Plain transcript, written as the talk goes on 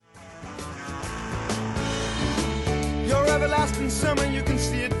everlasting summer, you can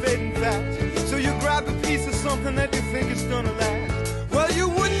see it fading fast. So you grab a piece of something that you think is gonna last. Well, you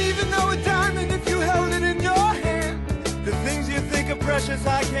wouldn't even know a diamond if you held it in your hand. The things you think are precious,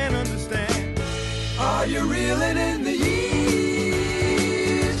 I can't understand. Are you reeling in the years,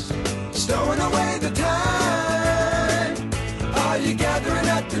 stowing away the time? Are you gathering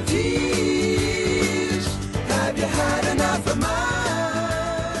up the tears? Have you had enough of mine?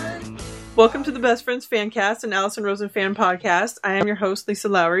 Welcome to the Best Friends Fancast, an Allison Rosen fan podcast. I am your host, Lisa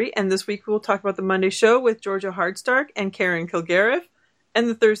Lawrie, and this week we'll talk about the Monday show with Georgia Hardstark and Karen Kilgariff, and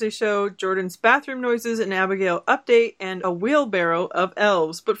the Thursday show, Jordan's bathroom noises, an Abigail update, and a wheelbarrow of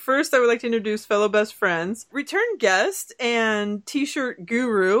elves. But first, I would like to introduce fellow best friends, return guest, and t-shirt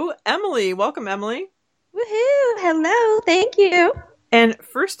guru, Emily. Welcome, Emily. Woohoo! Hello, thank you. And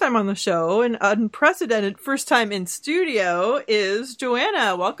first time on the show, an unprecedented first time in studio, is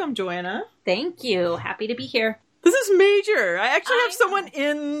Joanna. Welcome, Joanna. Thank you. Happy to be here. This is major. I actually have someone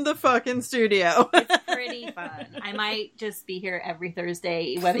in the fucking studio. It's pretty fun. I might just be here every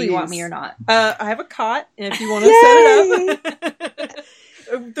Thursday, whether you want me or not. I have a cot, if you want to set it up.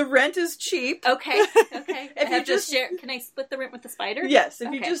 The rent is cheap. Okay. If you just share, can I split the rent with the spider? Yes.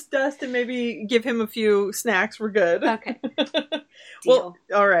 If you just dust and maybe give him a few snacks, we're good. Okay. Well,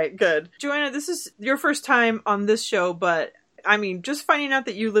 all right, good. Joanna, this is your first time on this show, but I mean, just finding out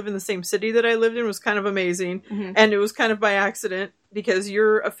that you live in the same city that I lived in was kind of amazing. Mm-hmm. And it was kind of by accident because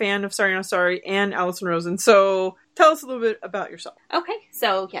you're a fan of Sorry Not Sorry and Allison Rosen. So tell us a little bit about yourself. Okay.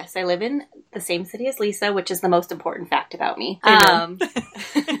 So, yes, I live in the same city as Lisa, which is the most important fact about me.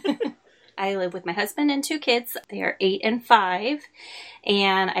 I live with my husband and 2 kids. They are 8 and 5.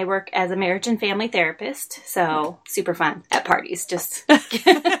 And I work as a marriage and family therapist. So, super fun at parties. Just...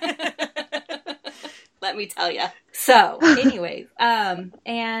 Let me tell you. So, anyways,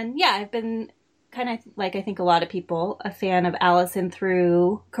 and yeah, I've been kind of, like I think a lot of people, a fan of Allison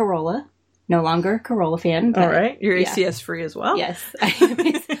through Corolla. No longer a Corolla fan. But, all right. You're ACS free as well. Yes. I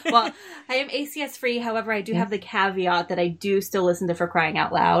am ACS free. However, I do have the caveat that I do still listen to For Crying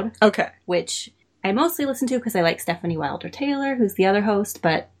Out Loud. Okay. Which I mostly listen to because I like Stephanie Wilder-Taylor, who's the other host,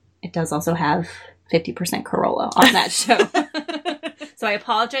 but it does also have 50% Corolla on that show. So I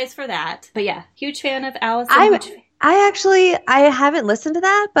apologize for that. But yeah, huge fan of Allison. I haven't listened to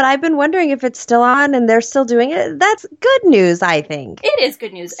that, but I've been wondering if it's still on and they're still doing it. That's good news, I think. It is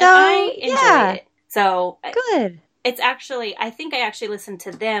good news. So, and I enjoy it. So good. It's actually, I think I actually listened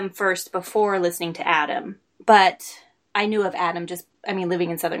to them first before listening to Adam. But I knew of Adam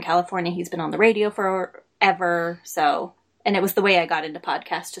living in Southern California. He's been on the radio forever. So, and it was the way I got into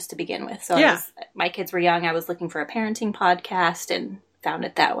podcasts just to begin with. So my kids were young. I was looking for a parenting podcast and found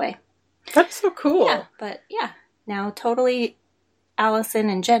it that way. That's so cool. Yeah, but yeah, now totally Allison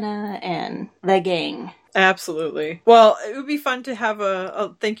and Jenna and the gang. Absolutely. Well, it would be fun to have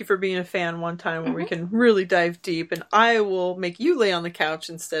a thank you for being a fan one time where we can really dive deep, and I will make you lay on the couch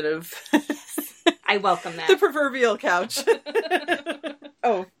instead of I welcome that. The proverbial couch.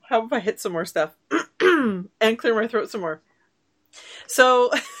 Oh, how if I hit some more stuff and clear my throat some more? So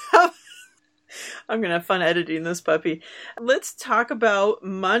I'm going to have fun editing this puppy. Let's talk about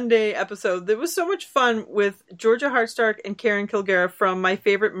Monday episode. There was so much fun with Georgia Hardstark and Karen Kilgariff from My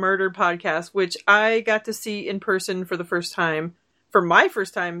Favorite Murder podcast, which I got to see in person for the first time. For my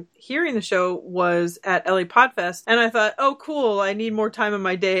first time hearing the show was at LA Podfest. And I thought, oh, cool. I need more time in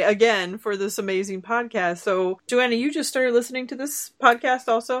my day again for this amazing podcast. So, Joanna, you just started listening to this podcast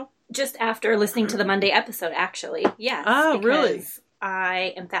also? Just after listening to the Monday episode, actually. Yes. Oh, really?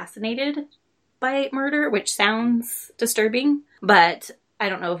 I am fascinated by murder, which sounds disturbing, but I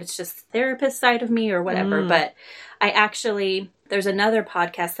don't know if it's just the therapist side of me or whatever, but there's another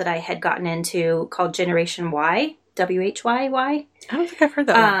podcast that I had gotten into called Generation Y, WHYY. I don't think I've heard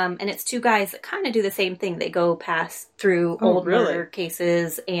that one. And it's 2 guys that kind of do the same thing. They go through old murder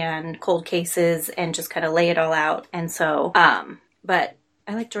cases and cold cases and just kind of lay it all out. And so, but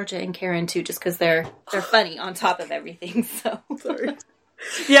I like Georgia and Karen too, just because they're funny on top of everything. So sorry.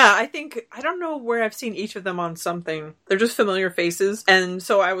 Yeah, I don't know where I've seen each of them on something. They're just familiar faces. And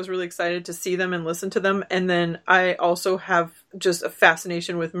so I was really excited to see them and listen to them. And then I also have just a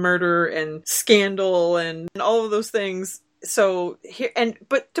fascination with murder and scandal and all of those things. So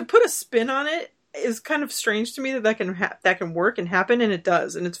but to put a spin on it is kind of strange to me that can work and happen, and it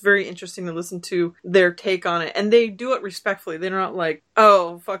does. And it's very interesting to listen to their take on it. And they do it respectfully. They're not like,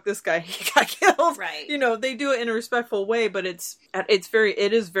 oh, fuck this guy, he got killed. Right. You know, they do it in a respectful way, but it is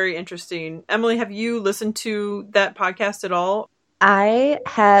very interesting. Emily, have you listened to that podcast at all? I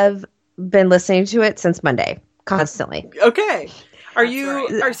have been listening to it since Monday, constantly. Okay. Are you're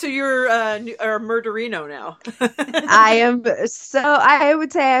a murderino now? I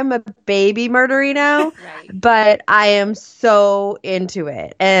would say I'm a baby murderino, Right. but I am so into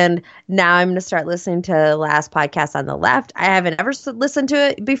it. And now I'm going to start listening to Last Podcast on the Left. I haven't ever listened to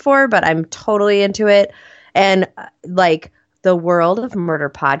it before, but I'm totally into it. And like the world of murder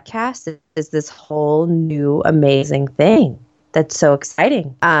podcasts is this whole new amazing thing that's so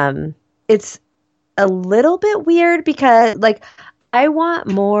exciting. It's a little bit weird because like I want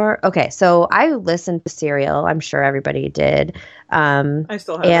more. Okay, so I listened to Serial. I'm sure everybody did. I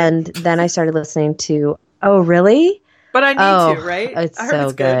still have and it. then I started listening to. Oh, really? But I need to, right? It's I heard so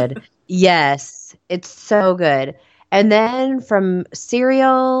it's good. Yes, it's so good. And then from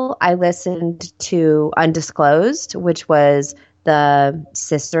Serial, I listened to Undisclosed, which was the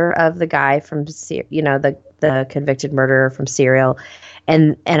sister of the guy from the convicted murderer from Serial.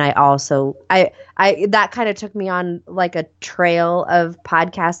 And I also I that kind of took me on like a trail of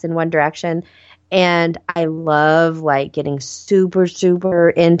podcasts in one direction. And I love like getting super,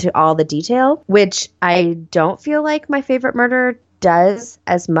 super into all the detail, which I don't feel like my favorite murder does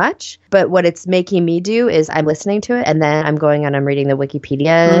as much. But what it's making me do is I'm listening to it and then I'm going and I'm reading the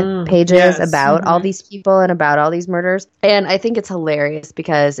Wikipedia pages about all these people and about all these murders. And I think it's hilarious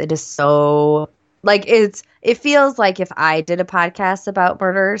because it is so like it feels like if I did a podcast about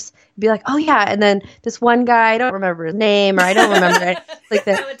murders, it'd be like, oh yeah, and then this one guy, I don't remember his name or I don't remember it. Like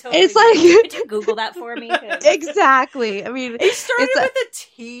that. Totally It's like could you Google that for me? Exactly. I mean, He started with a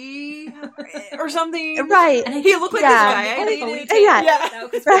T or something, right? And He looked like Yeah.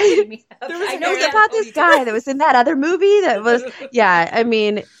 this guy. Right. I It know was about this guy that was in that other movie that was, yeah, I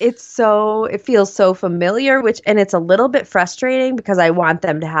mean, it feels so familiar, and it's a little bit frustrating because I want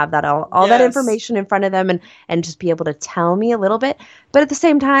them to have that all that information in front of them and just be able to tell me a little bit. But at the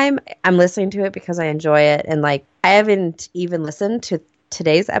same time, I'm listening to it because I enjoy it. And like, I haven't even listened to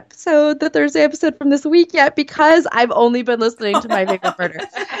today's episode, the Thursday episode from this week yet, because I've only been listening to my favorite murder.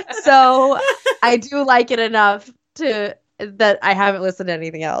 So I do like it enough that I haven't listened to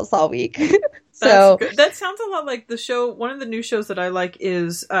anything else all week. So good. That sounds a lot like the show. One of the new shows that I like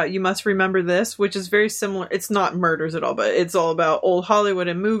is You Must Remember This, which is very similar. It's not murders at all, but it's all about old Hollywood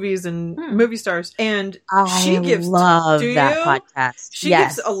and movies and movie stars. And I love that podcast. She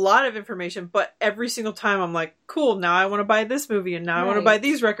gives a lot of information, but every single time I'm like, cool, now I want to buy this movie and now I want to buy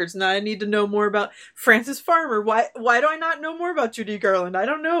these records. Now I need to know more about Frances Farmer. Why do I not know more about Judy Garland? I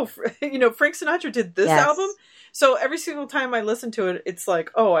don't know. Frank Sinatra did this album. So every single time I listen to it, it's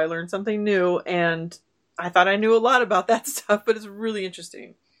like, oh, I learned something new, and I thought I knew a lot about that stuff, but it's really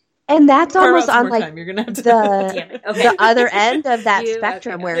interesting. And that's almost on like You're gonna have to the other end of that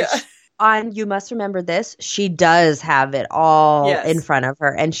spectrum where on You Must Remember This, she does have it all in front of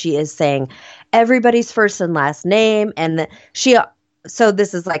her, and she is saying everybody's first and last name, and so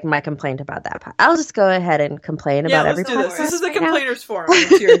this is like my complaint about that. I'll just go ahead and complain about every podcast. This is the complainers forum.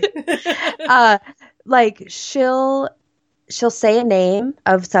 It's your... like she'll say a name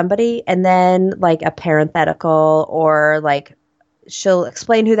of somebody and then like a parenthetical, or like she'll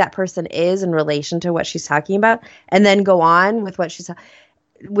explain who that person is in relation to what she's talking about, and then go on with what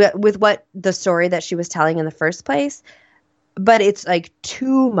with what the story that she was telling in the first place. But it's like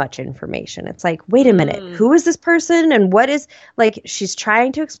too much information. It's like, wait a minute, who is this person and what is, like, she's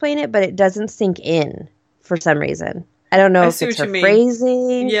trying to explain it, but it doesn't sink in for some reason. I don't know if it's her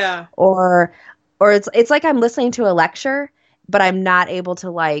phrasing, or it's like I'm listening to a lecture, but I'm not able to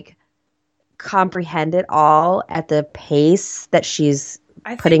like comprehend it all at the pace that she's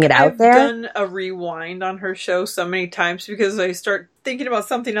putting it out there. I've done a rewind on her show so many times because I start thinking about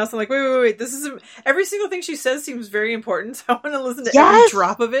something else. I'm like, wait. This is every single thing she says seems very important. So I want to listen to every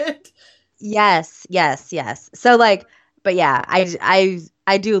drop of it. Yes. So like, but yeah,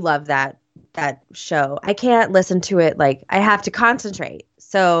 I do love that show. I can't listen to it. Like I have to concentrate.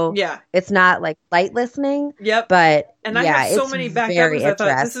 So it's not like light listening. Yep. But I have so many backups. I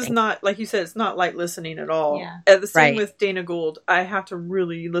thought this is not, like you said, it's not light listening at all. Yeah. The same with Dana Gould. I have to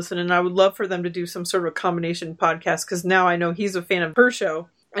really listen, and I would love for them to do some sort of a combination podcast because now I know he's a fan of her show.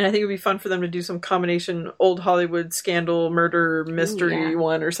 And I think it would be fun for them to do some combination old Hollywood scandal, murder, mystery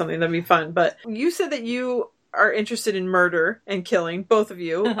one or something. That'd be fun. But you said that you are interested in murder and killing, both of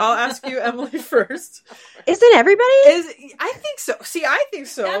you. I'll ask you, Emily, first. Isn't everybody? I think so. See, I think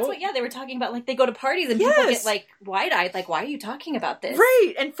so. That's what, they were talking about, like, they go to parties and people get, like, wide-eyed, like, why are you talking about this?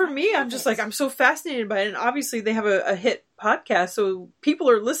 Right, and for me, I'm just like, I'm so fascinated by it, and obviously they have a hit podcast, so people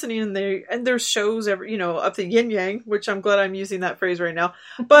are listening, and there's shows up the yin-yang, which I'm glad I'm using that phrase right now,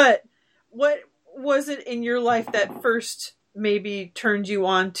 but what was it in your life that first maybe turned you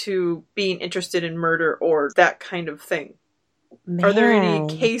on to being interested in murder or that kind of thing? Are there any Man.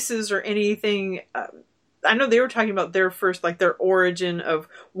 cases or anything? I know they were talking about their first, like their origin of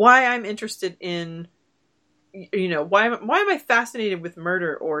why I'm interested in, you know, why am I fascinated with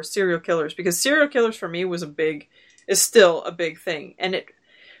murder or serial killers? Because serial killers for me is still a big thing, and it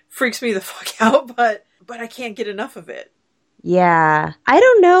freaks me the fuck out. But I can't get enough of it. Yeah. I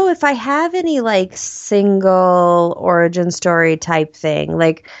don't know if I have any like single origin story type thing.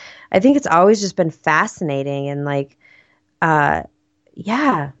 Like, I think it's always just been fascinating and like,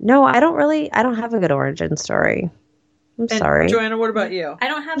 yeah, no, I don't have a good origin story. I'm sorry. Joanna, what about you? I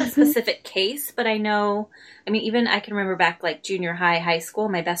don't have a specific case, but I know, even I can remember back like junior high school,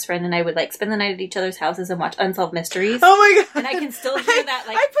 my best friend and I would like spend the night at each other's houses and watch Unsolved Mysteries. Oh my God. And I can still hear that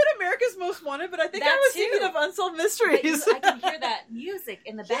like... I put America's Most Wanted, but I think I was thinking of Unsolved Mysteries. I can hear that music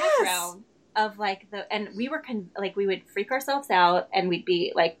in the background of like and we were we would freak ourselves out and we'd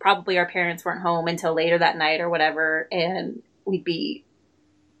be like, probably our parents weren't home until later that night or whatever, and we'd be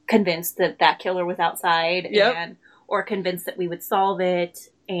convinced that killer was outside or convinced that we would solve it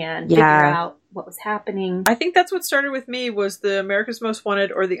and figure out what was happening. I think that's what started with me was the America's Most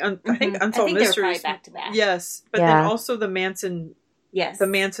Wanted or the I think Unsolved Mysteries. They were probably back to back. Yes, but then also the Manson. Yes, the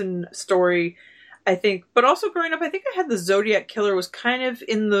Manson story. I think, but also growing up, I think I had the Zodiac Killer was kind of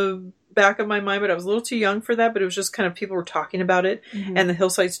in the back of my mind, but I was a little too young for that. But it was just kind of people were talking about it, and the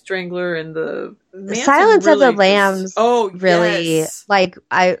Hillside Strangler and the Silence of the Lambs. Really, yes. Like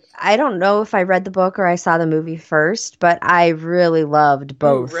I don't know if I read the book or I saw the movie first, but I really loved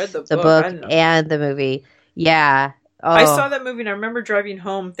both the book and the movie. Yeah, I saw that movie and I remember driving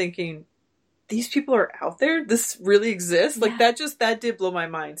home thinking, these people are out there. This really exists. Like that did blow my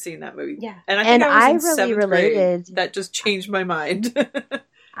mind seeing that movie. Yeah, and I think I was in really 7th related. grade. That just changed my mind.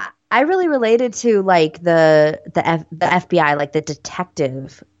 I really related to like the FBI, like the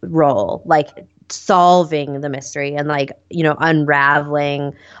detective role, like solving the mystery and like, you know,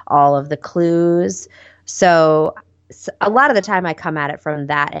 unraveling all of the clues. So a lot of the time I come at it from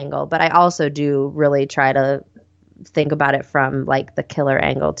that angle, but I also do really try to think about it from like the killer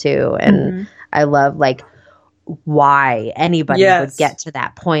angle too. And I love like why anybody would get to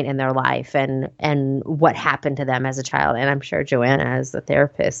that point in their life and what happened to them as a child. And I'm sure Joanna, as a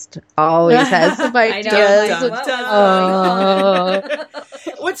therapist, always has some ideas.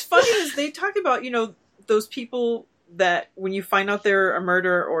 What's funny is they talk about, you know, those people that when you find out they're a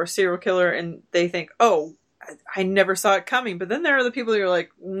murderer or a serial killer and they think, oh, I never saw it coming. But then there are the people who are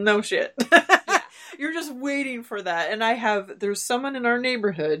like, no shit. You're just waiting for that. And there's someone in our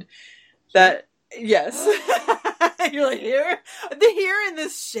neighborhood that, yes. You're like, here in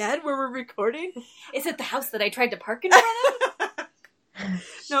this shed where we're recording? Is it the house that I tried to park in front of?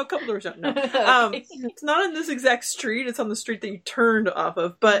 No, a couple doors down. No. It's not on this exact street. It's on the street that you turned off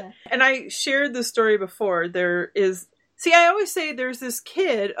of. But, and I shared this story before. I always say there's this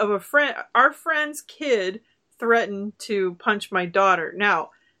kid of a friend, our friend's kid threatened to punch my daughter.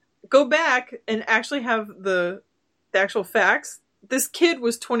 Now, go back and actually have the actual facts. This kid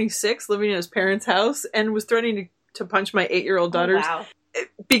was 26, living in his parents' house, and was threatening to punch my 8-year-old daughter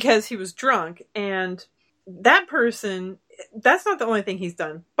because he was drunk. And that person, that's not the only thing he's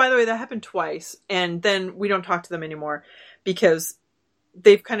done. By the way, that happened twice, and then we don't talk to them anymore because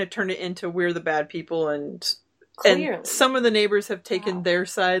they've kind of turned it into we're the bad people, and some of the neighbors have taken their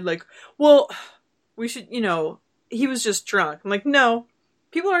side, like, well, we should, you know, he was just drunk. I'm like, no.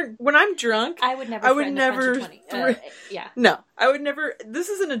 People aren't. When I'm drunk, I would never. No, I would never. This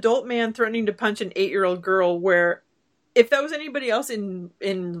is an adult man threatening to punch an 8-year-old girl. Where, if that was anybody else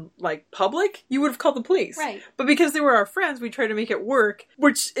in like public, you would have called the police. Right. But because they were our friends, we tried to make it work,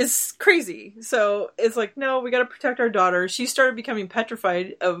 which is crazy. So it's like, no, we got to protect our daughter. She started becoming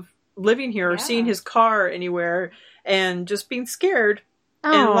petrified of living here or seeing his car anywhere, and just being scared.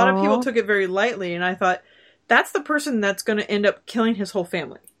 Aww. And a lot of people took it very lightly. And I thought, that's the person that's going to end up killing his whole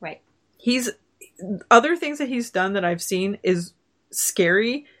family. Right. Other things that he's done that I've seen is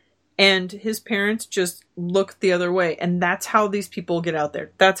scary, and his parents just look the other way. And that's how these people get out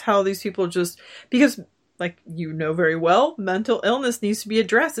there. That's how these people because, like, you know very well, mental illness needs to be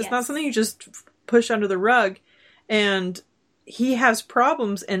addressed. It's not something you just push under the rug. And he has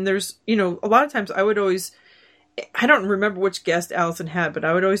problems, and there's, you know, a lot of times I don't remember which guest Allison had, but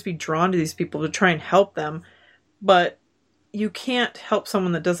I would always be drawn to these people to try and help them. But you can't help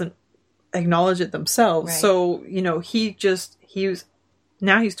someone that doesn't acknowledge it themselves. Right. So, you know,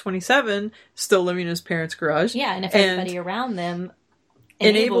 now he's 27, still living in his parents' garage. Yeah, and if everybody around them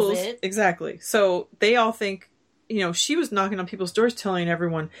enables it. Exactly. So they all think, you know, she was knocking on people's doors telling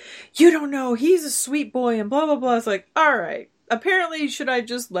everyone, you don't know, he's a sweet boy and blah, blah, blah. It's like, all right, apparently, should I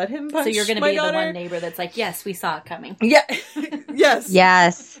just let him punch So you're going to my be daughter? the one neighbor that's like, yes, we saw it coming. Yeah. Yes.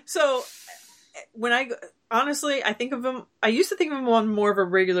 Yes. So when honestly, I think of him, I used to think of him on more of a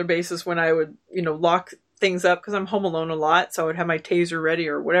regular basis when I would, lock things up because I'm home alone a lot. So I would have my taser ready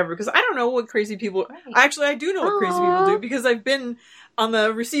or whatever, because I don't know what crazy people, actually, I do know what crazy people do because I've been on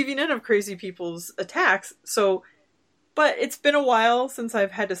the receiving end of crazy people's attacks. So, but it's been a while since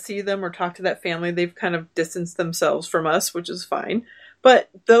I've had to see them or talk to that family. They've kind of distanced themselves from us, which is fine. But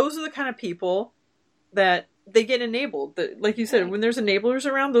those are the kind of people that they get enabled. Like you said, when there's enablers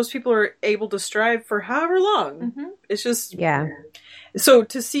around, those people are able to strive for however long. Mm-hmm. It's just... Yeah. So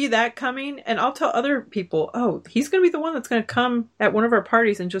to see that coming, and I'll tell other people, oh, he's going to be the one that's going to come at one of our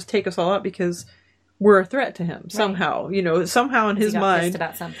parties and just take us all out because we're a threat to him somehow. Somehow in his mind. Pissed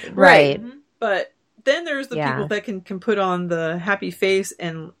about something. Right. Mm-hmm. But then there's the people that can put on the happy face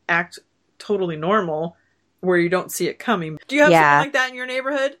and act totally normal where you don't see it coming. Do you have something like that in your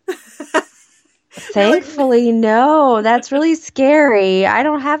neighborhood? Thankfully, no. That's really scary. I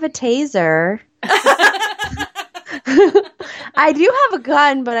don't have a taser. I do have a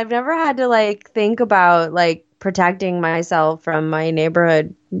gun, but I've never had to think about protecting myself from my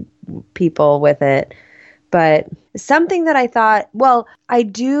neighborhood people with it. But something that I thought, I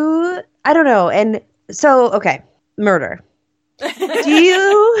don't know. And so, okay, murder. Do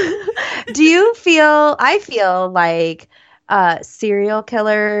you feel, I feel like serial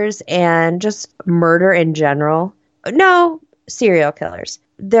killers and just murder in general, no, serial killers,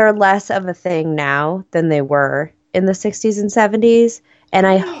 they're less of a thing now than they were in the 60s and 70s. And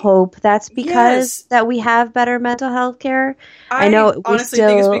I hope that's because that we have better mental health care. I know we honestly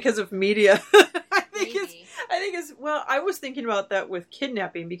think it's because of media. I think it's, I was thinking about that with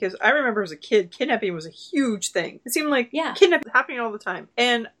kidnapping because I remember as a kid, kidnapping was a huge thing. It seemed like kidnapping was happening all the time.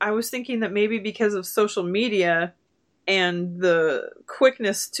 And I was thinking that maybe because of social media and the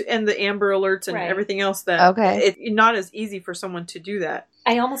quickness and the Amber Alerts and everything else that it's not as easy for someone to do that.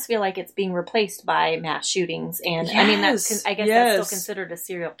 I almost feel like it's being replaced by mass shootings, and I mean I guess that's still considered a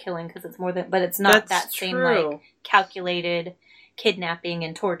serial killing because it's more than, but it's not that same calculated kidnapping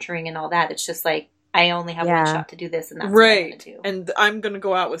and torturing and all that. It's just I only have one shot to do this, and that's what I'm gonna do. And I'm gonna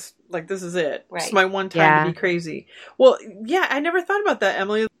go out with this is it. Right. It's my one time to be crazy. Well, I never thought about that,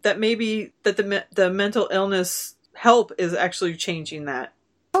 Emily. That maybe that the mental illness help is actually changing that.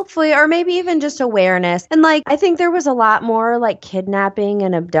 Hopefully, or maybe even just awareness. And I think there was a lot more kidnapping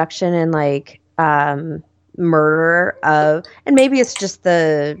and abduction and murder of, and maybe it's just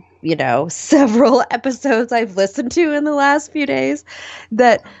the, several episodes I've listened to in the last few days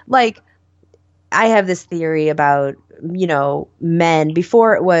that I have this theory about, men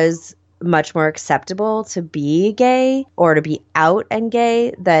before it was much more acceptable to be gay or to be out and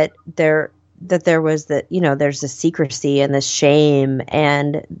gay, that there was there's this secrecy and this shame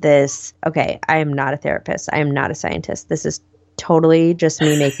and this, okay, I am not a therapist. I am not a scientist. This is totally just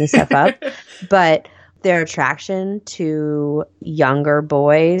me making stuff up. But their attraction to younger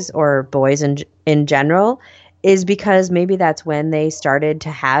boys or boys in general is because maybe that's when they started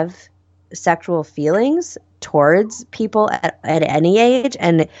to have sexual feelings towards people at any age.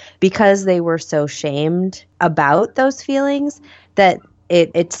 And because they were so shamed about those feelings that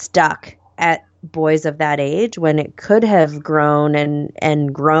it stuck at boys of that age when it could have grown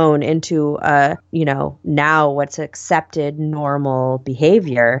and grown into now what's accepted normal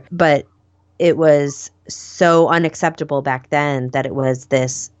behavior. But it was so unacceptable back then that it was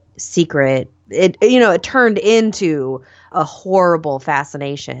this secret. It turned into a horrible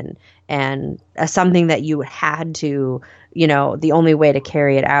fascination and something that you had to, the only way to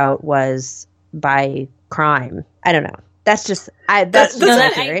carry it out was by crime. I don't know. That's just that's my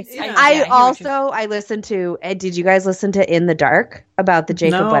theory. I listened to. Did you guys listen to In the Dark about the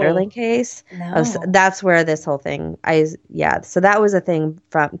Jacob Wetterling case? No. That's where this whole thing. So that was a thing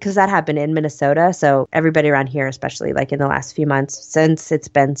because that happened in Minnesota. So everybody around here, especially in the last few months since it's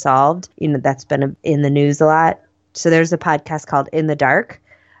been solved, that's been in the news a lot. So there's a podcast called In the Dark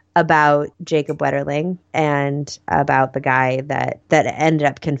about Jacob Wetterling and about the guy that ended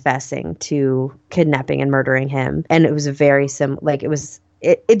up confessing to kidnapping and murdering him. And it was a very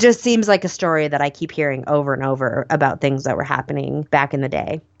it just seems like a story that I keep hearing over and over about things that were happening back in the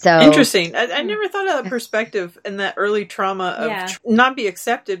day. So interesting. I never thought of that perspective and that early trauma of not be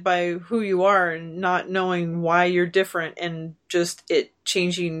accepted by who you are and not knowing why you're different and just it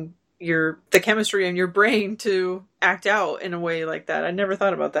changing the chemistry in your brain to act out in a way like that. I never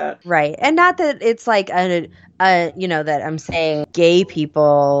thought about that. Right. And not that it's like that I'm saying gay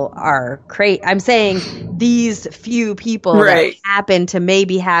people are crazy. I'm saying these few people that happen to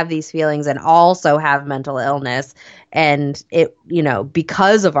maybe have these feelings and also have mental illness, and it,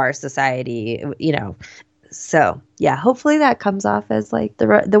 because of our society, so yeah, hopefully that comes off as like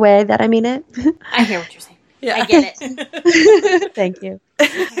the way that I mean it. I hear what you're saying. Yeah. I get it. Thank you.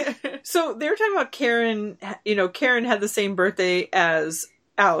 So they were talking about Karen. Karen had the same birthday as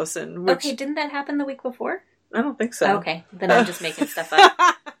Allison. Which, okay, didn't that happen the week before? I don't think so. Okay, then I'm just making stuff up.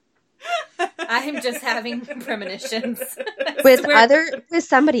 I'm just having premonitions. with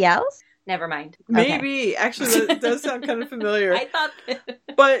somebody else? Never mind. Maybe. Okay. Actually, that does sound kind of familiar. I thought.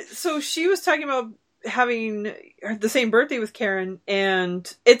 But so she was talking about having the same birthday with Karen,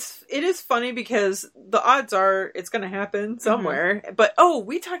 and it is funny because the odds are it's going to happen somewhere. Mm-hmm. But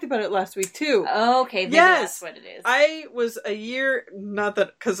we talked about it last week too. Okay, yes, that's what it is. I was a year, not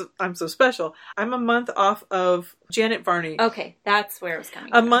that because I'm so special. I'm a month off of Janet Varney. Okay, that's where it was coming.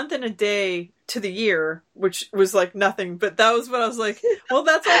 A month and a day to the year, which was like nothing, but that was what I was like, well,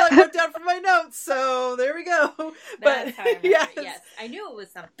 that's all I wrote down for my notes, so there we go. That's how I remember it. Yes, I knew it was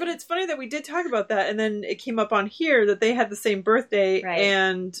something. But it's funny that we did talk about that, and then it came up on here that they had the same birthday,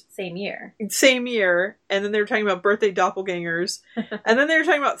 and same year, and then they were talking about birthday doppelgangers, and then they were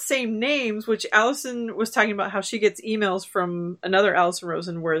talking about same names, which Allison was talking about how she gets emails from another Allison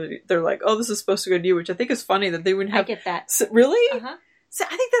Rosen where they're like, oh, this is supposed to go to you, which I think is funny that they wouldn't have. I get that. Really? Uh-huh. So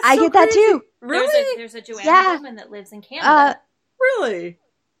I think that's I so get crazy. that too. Really? There's a Joanna Bowman that lives in Canada. Really?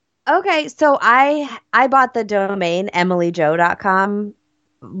 Okay, so I bought the domain emilyjo.com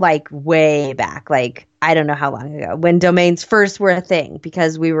like way back, like I don't know how long ago, when domains first were a thing,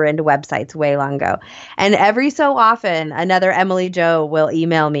 because we were into websites way long ago. And every so often, another Emily Jo will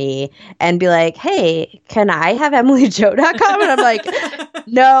email me and be like, hey, can I have emilyjo.com? And I'm like,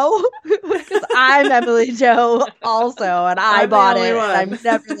 no, because I'm Emily Jo also, and I bought it, and I'm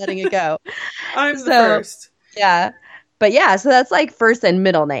never letting it go. I'm the first. Yeah. But yeah, so that's like first and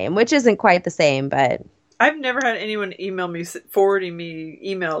middle name, which isn't quite the same, but... I've never had anyone email me, forwarding me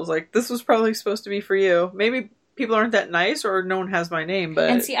emails like, this was probably supposed to be for you. Maybe people aren't that nice, or no one has my name, but...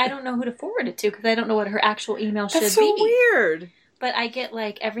 And see, I don't know who to forward it to, because I don't know what her actual email should be. That's so weird. But I get,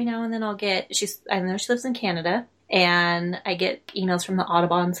 like, every now and then I know she lives in Canada, and I get emails from the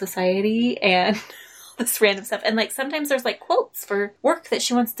Audubon Society, and this random stuff. And, like, sometimes there's, like, quotes for work that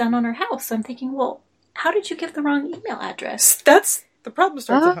she wants done on her house. So I'm thinking, well, how did you give the wrong email address? That's... The problem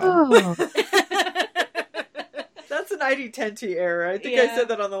starts at home. That's an ID10T error. I think I said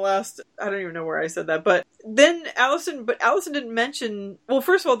that on the last... I don't even know where I said that. But then Allison didn't mention... Well,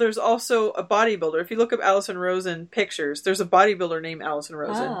 first of all, there's also a bodybuilder. If you look up Allison Rosen pictures, there's a bodybuilder named Allison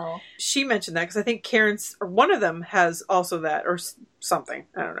Rosen. Oh. She mentioned that because I think Karen's... Or one of them has also that, or something.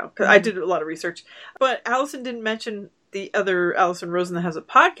 I don't know. Because I did a lot of research. But Allison didn't mention the other Allison Rosen that has a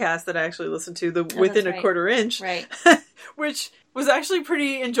podcast that I actually listened to, Within a Quarter Inch. Right. Which was actually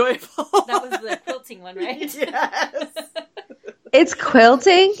pretty enjoyable. That was the quilting one, right? Yes. It's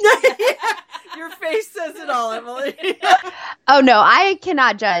quilting? Your face says it all, Emily. Oh, no, I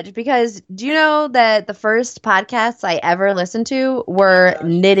cannot judge, because do you know that the first podcasts I ever listened to were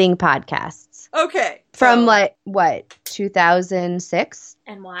knitting podcasts? Okay. From like, what, 2006?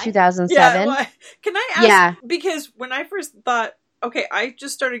 And why? 2007? Yeah, can I ask? Yeah. Because when I first thought, okay, I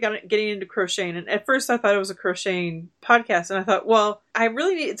just started getting into crocheting, and at first I thought it was a crocheting podcast, and I thought, well, I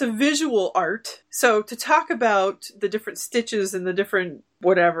really need, it's a visual art, so to talk about the different stitches and the different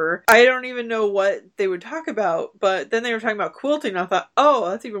whatever, I don't even know what they would talk about, but then they were talking about quilting, and I thought, oh,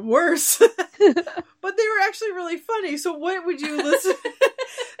 that's even worse. But they were actually really funny, so what would you listen?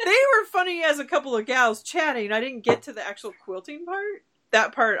 They were funny as a couple of gals chatting. I didn't get to the actual quilting part.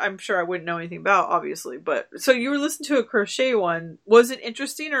 That part, I'm sure I wouldn't know anything about, obviously. But so you were listening to a crochet one. Was it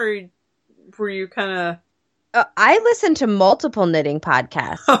interesting, or were you kind of... I listened to multiple knitting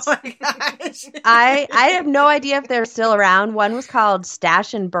podcasts. Oh my gosh. I have no idea if they're still around. One was called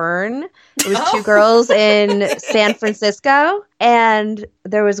Stash and Burn. It was two girls in San Francisco. And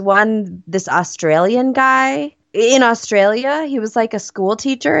there was this Australian guy in Australia. He was like a school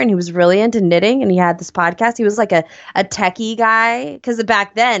teacher, and he was really into knitting, and he had this podcast. He was like a techie guy, because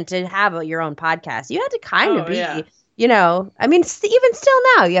back then, to have your own podcast, you had to kind of be, I mean, even still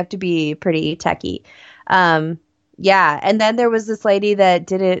now, you have to be pretty techie. Yeah. And then there was this lady that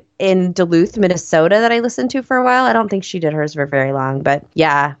did it in Duluth, Minnesota, that I listened to for a while. I don't think she did hers for very long, but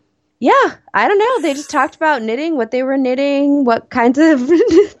yeah. Yeah, I don't know. They just talked about knitting, what they were knitting, what kinds of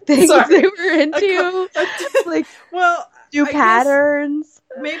things they were into, like, well, patterns.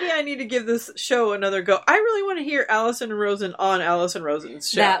 Maybe I need to give this show another go. I really want to hear Allison Rosen on Allison Rosen's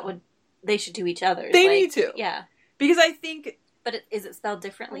show. They should do each other's. They need to. Yeah. Because I think... But is it spelled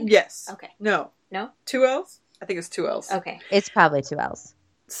differently? Yes. Okay. No. 2 L's? I think it's 2 L's. Okay. It's probably 2 L's.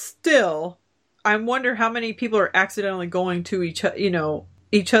 Still, I wonder how many people are accidentally going to each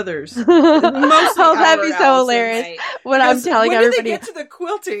other's. Mostly that'd be so hilarious right? when I'm telling everybody. When did they get to the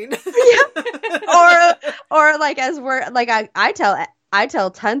quilting? or like as we're like I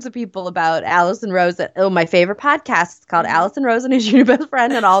tell tons of people about Allison Rosen. Oh, my favorite podcast is called Allison Rosen Is Your Best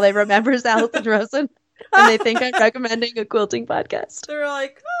Friend, and all they remember is Allison Rosen. And they think I'm recommending a quilting podcast. They're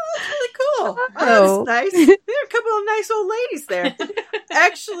like, oh, that's really cool. Oh, that's nice. There are a couple of nice old ladies there.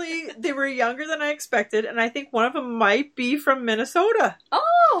 Actually, they were younger than I expected, and I think one of them might be from Minnesota.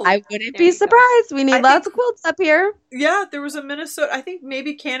 Oh! I wouldn't be surprised. We need lots of quilts up here. Yeah, there was a Minnesota. I think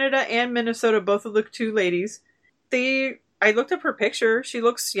maybe Canada and Minnesota, both of the 2 ladies. I looked up her picture. She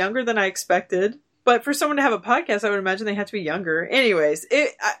looks younger than I expected. But for someone to have a podcast, I would imagine they have to be younger. Anyways,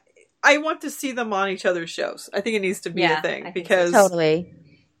 I want to see them on each other's shows. I think it needs to be a thing because totally.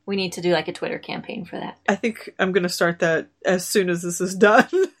 We need to do like a Twitter campaign for that. I think I'm going to start that as soon as this is done.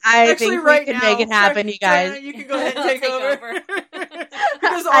 I think we can make it happen, you guys. Joanna, you can go ahead and take over.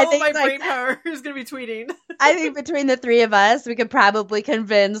 Because all of my brain power is going to be tweeting. I think between the 3 of us, we could probably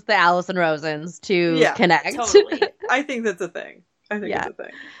convince the Allison Rosens to connect. Totally. I think that's a thing. It's a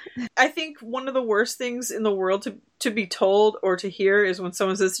thing. I think one of the worst things in the world to be told or to hear is when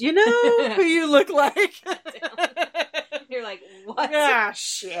someone says, you know who you look like. You're like, what? Ah,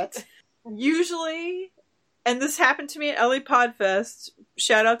 shit. Usually, and this happened to me at LA Podfest.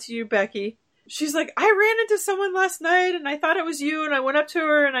 Shout out to you, Becky. She's like, I ran into someone last night and I thought it was you, and I went up to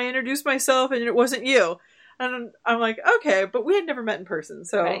her and I introduced myself and it wasn't you. And I'm like, okay, but we had never met in person,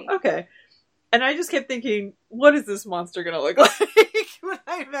 so okay. And I just kept thinking, what is this monster going to look like when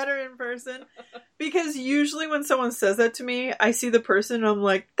I met her in person? Because usually when someone says that to me, I see the person and I'm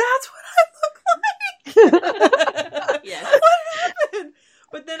like, that's what I look like. Yes. What happened?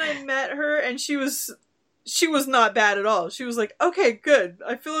 But then I met her and she was not bad at all. She was like, okay, good.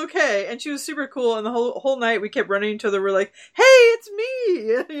 I feel okay. And she was super cool. And the whole night we kept running into each other. We're like, hey, it's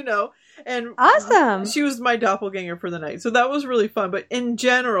me, And awesome. She was my doppelganger for the night. So that was really fun. But in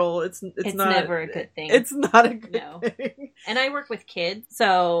general, it's not never a good thing. It's not a good thing. And I work with kids.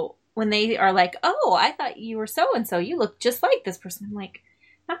 So when they are like, oh, I thought you were so-and-so. You look just like this person. I'm like,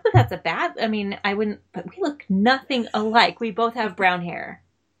 not that that's a bad... I mean, I wouldn't... But we look nothing alike. We both have brown hair.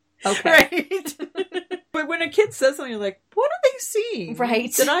 Okay. Right? But when a kid says something, you're like, what are they seeing?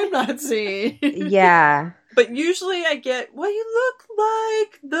 Right. That I'm not seeing. Yeah. But usually I get, well, you look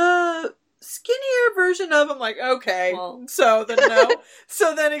like the skinnier version of... I'm like, okay. Well. So then no.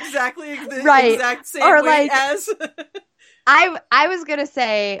 So then exactly the exact same or way like, as... I was going to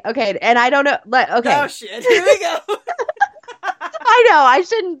say, okay, and I don't know... Okay. Oh, shit. Here we go. I know, I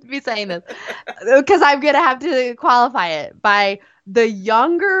shouldn't be saying this. Because I'm going to have to qualify it by the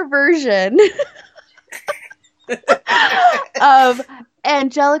younger version... of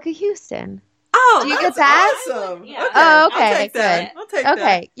Angelica Houston. Oh, do you get that? Awesome. Yeah. Oh, okay. I'll take that. I'll take that.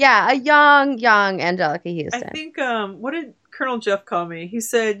 Okay. Yeah, a young Angelica Houston. I think, what did Colonel Jeff call me? He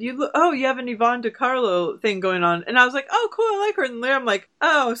said, you have an Yvonne DiCarlo thing going on. And I was like, oh, cool, I like her. And there I'm like,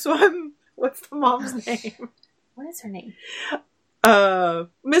 oh, so what's the mom's name? What is her name?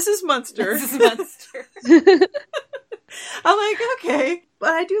 Mrs. Munster. Mrs. Munster. I'm like, okay. But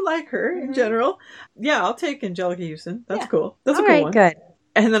I do like her in general. Yeah, I'll take Angelica Houston. That's cool. That's a cool one. Good.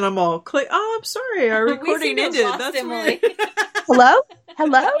 And then I'm all click. Oh, I'm sorry. Our recording ended. That's Emily. weird. Hello?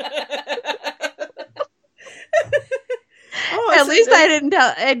 At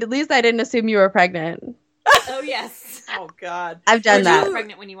least I didn't assume you were pregnant. Oh, yes. Oh, God. I've done that. You're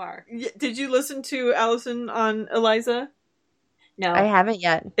pregnant when you are. Did you listen to Allison on Eliza? No. I haven't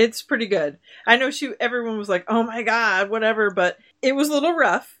yet. It's pretty good. I know everyone was like, oh my God, whatever, but it was a little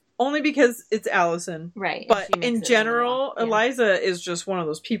rough. Only because it's Allison. Right. But in general, Eliza is just one of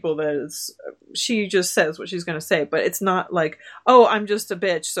those people she just says what she's going to say. But it's not like, oh, I'm just a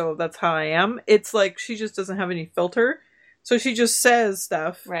bitch, so that's how I am. It's like she just doesn't have any filter. So she just says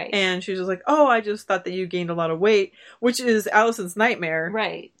stuff. Right. And she's just like, oh, I just thought that you gained a lot of weight, which is Allison's nightmare.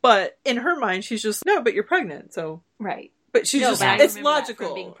 Right. But in her mind, she's just, no, but you're pregnant, so. Right. But she's it's logical.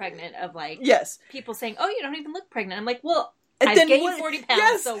 From being pregnant of like, yes. People saying, oh, you don't even look pregnant. I'm like, well, and I've gained 40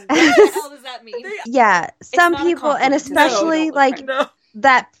 pounds, so what the hell does that mean? Yeah, some people, and especially like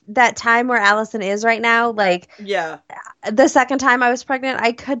that time where Allison is right now, like, yeah, the second time I was pregnant,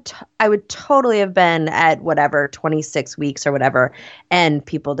 I would totally have been at whatever 26 weeks or whatever, and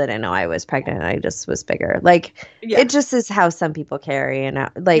people didn't know I was pregnant. I just was bigger. Like it just is how some people carry, and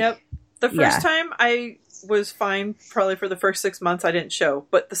like the first time I was fine. Probably for the first 6 months I didn't show,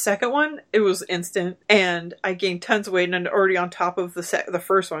 but the second one it was instant, and I gained tons of weight, and I'm already on top of the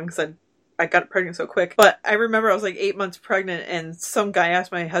first one because I got pregnant so quick. But I remember I was like 8 months pregnant, and some guy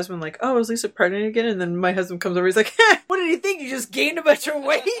asked my husband, like, "Oh, is Lisa pregnant again?" And then my husband comes over, he's like, "What did you think? You just gained a bunch of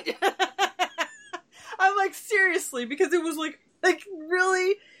weight?" I'm like, seriously, because it was like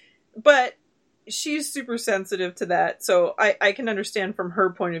really. But she's super sensitive to that, so I can understand from her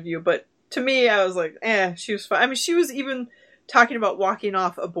point of view. But to me, I was like, she was fine. I mean, she was even talking about walking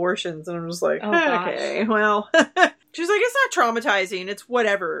off abortions, and I'm just like, okay, well. She's like, it's not traumatizing. It's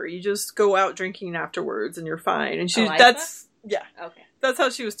whatever. You just go out drinking afterwards and you're fine. And that's how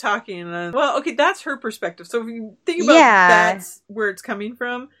she was talking. And well, okay, that's her perspective. So if you think about that's where it's coming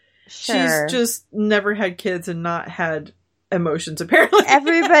from, she's just never had kids and not had emotions, apparently.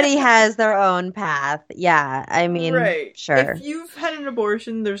 Everybody has their own path. Yeah, I mean, sure. If you've had an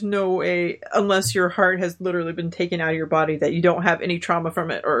abortion, there's no way, unless your heart has literally been taken out of your body, that you don't have any trauma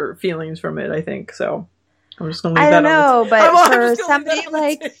from it or feelings from it, I think. So I'm just going to leave that on the table. But for somebody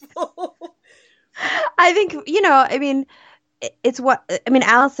like, I think, I mean,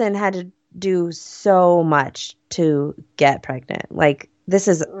 Allison had to do so much to get pregnant. Like, this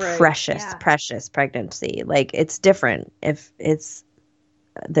is precious pregnancy. Like, it's different if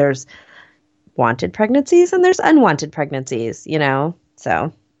there's wanted pregnancies and there's unwanted pregnancies,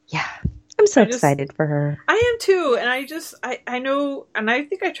 So, yeah. I'm so excited for her. I am too, and I know, and I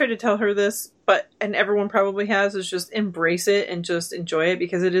think I tried to tell her this, and everyone probably has, is just embrace it and just enjoy it,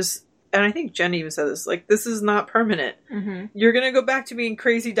 because it is, and I think Jen even said this, like, this is not permanent. Mm-hmm. You're gonna go back to being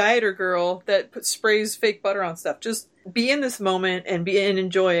crazy dieter girl that sprays fake butter on stuff. Just be in this moment and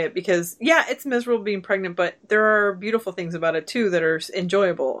enjoy it, because it's miserable being pregnant, but there are beautiful things about it too that are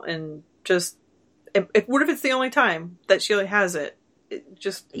enjoyable, and just, what if it's the only time that she has it?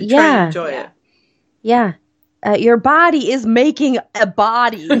 Just try to enjoy it. Yeah. Your body is making a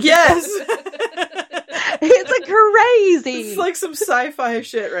body. Yes. It's like crazy. It's like some sci-fi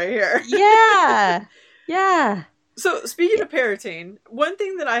shit right here. Yeah. Yeah. So speaking of parenting, one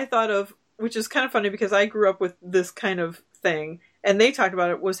thing that I thought of, which is kind of funny because I grew up with this kind of thing, and they talked about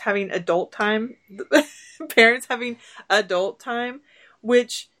it, was having adult time. Parents having adult time,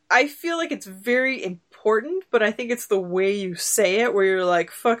 which I feel like it's very important, but I think it's the way you say it, where you're like,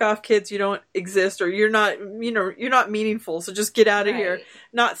 fuck off kids, you don't exist, or you're not, you're not meaningful, so just get out of here.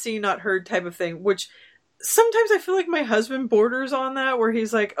 Not seen, not heard type of thing, which sometimes I feel like my husband borders on that, where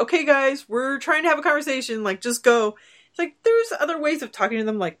he's like, okay guys, we're trying to have a conversation, like, just go. It's like, there's other ways of talking to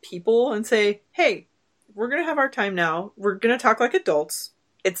them like people, and say, hey, we're going to have our time now. We're going to talk like adults.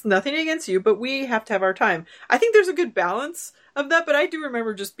 It's nothing against you, but we have to have our time. I think there's a good balance of that, but I do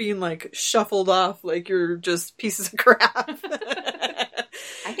remember just being like shuffled off like you're just pieces of crap.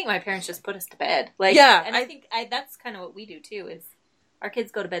 I think my parents just put us to bed. Like, and I think that's kind of what we do too, is our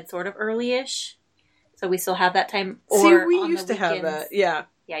kids go to bed sort of early-ish, so we still have that time. Or we used to have that. Yeah,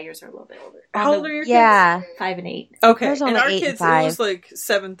 yours are a little bit older. How old are your kids? Yeah, 5 and 8. Okay, and our kids, it was like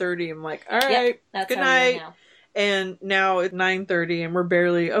 7:30. I'm like, all right, good night. And now it's 9:30 and we're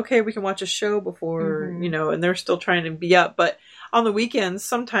barely, okay, we can watch a show before, and they're still trying to be up. But on the weekends,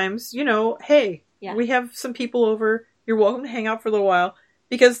 sometimes, hey, we have some people over. You're welcome to hang out for a little while,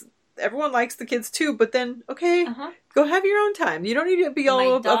 because everyone likes the kids too. But then, okay, go have your own time. You don't need to be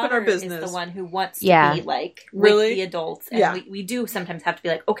all up in our business. Is the one who wants to be like with the adults. And we do sometimes have to be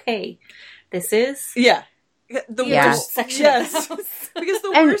like, okay, this is... Yeah. The worst section of the house. Because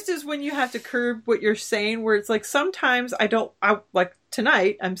the worst is when you have to curb what you're saying, where it's like, sometimes I like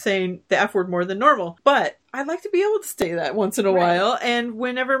tonight I'm saying the F word more than normal, but I like to be able to say that once in a while. And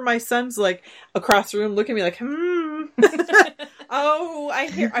whenever my son's like across the room looking at me like, oh, I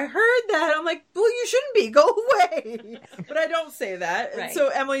heard that, I'm like, well, you shouldn't be, go away. But I don't say that. Right. So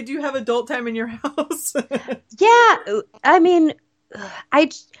Emily, do you have adult time in your house? I mean,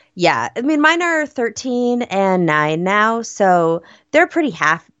 mine are 13 and 9 now, so they're pretty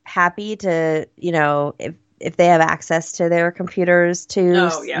happy to, if they have access to their computers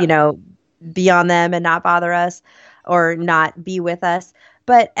to, be on them and not bother us or not be with us.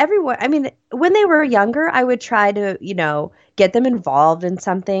 But when they were younger, I would try to, get them involved in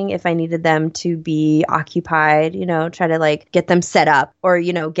something if I needed them to be occupied, try to like get them set up or,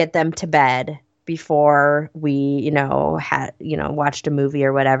 get them to bed before we, watched a movie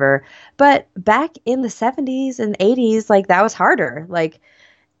or whatever. But back in the 70s and 80s, like, that was harder. Like,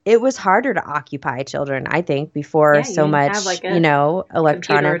 it was harder to occupy children, I think, before so much,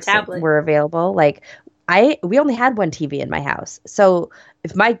 electronics were available. Like we only had one TV in my house. So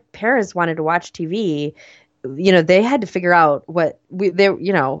if my parents wanted to watch TV, they had to figure out what we had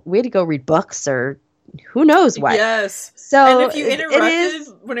to go read books or who knows what. Yes. So and if you interrupted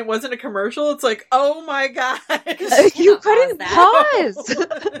when it wasn't a commercial, it's like, oh my gosh. You couldn't pause.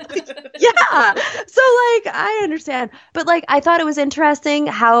 Yeah. So I understand. But I thought it was interesting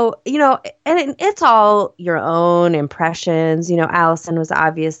how, and it's all your own impressions. Allison was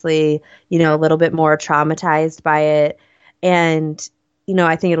obviously, a little bit more traumatized by it. And,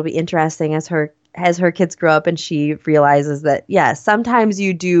 I think it'll be interesting as her kids grow up and she realizes that, sometimes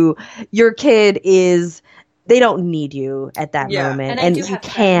your kid is, they don't need you at that moment. And you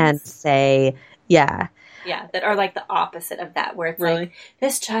can say, that are the opposite of that, where it's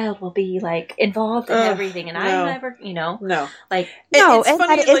this child will be involved in everything, and I never, no, it's and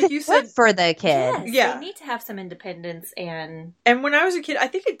funny, like you said, for the kid. Yes, they need to have some independence, and when I was a kid, I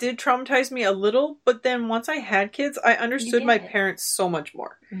think it did traumatize me a little, but then once I had kids, I understood my parents so much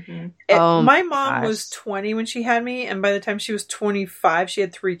more. Mm-hmm. My mom was 20 when she had me, and by the time she was 25, she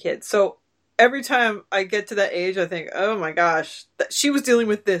had 3 kids. So every time I get to that age, I think, oh my gosh, she was dealing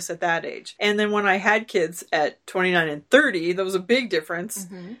with this at that age. And then when I had kids at 29 and 30, there was a big difference.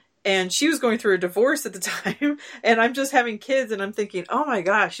 Mm-hmm. And she was going through a divorce at the time. And I'm just having kids and I'm thinking, oh my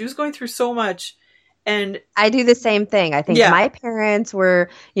gosh, she was going through so much. And I do the same thing. I think my parents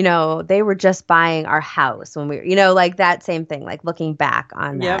were, they were just buying our house when we were, that same thing, looking back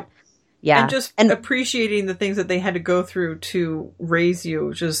on that. Yeah. And just appreciating the things that they had to go through to raise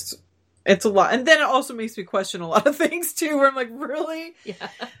you. It's a lot. And then it also makes me question a lot of things too, where I'm like, really? Yeah.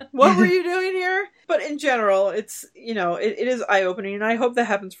 What were you doing here? But in general, it's, it is eye-opening. And I hope that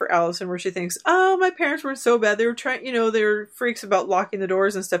happens for Allison, where she thinks, oh, my parents weren't so bad. They were trying, they were freaks about locking the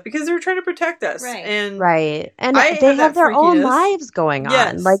doors and stuff because they were trying to protect us. Right. And they have their own lives going on.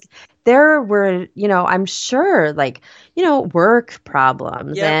 Yes. There were, I'm sure, work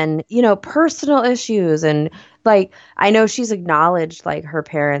problems and, personal issues. And I know she's acknowledged her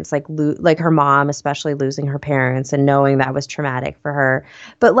parents, her mom, especially losing her parents and knowing that was traumatic for her.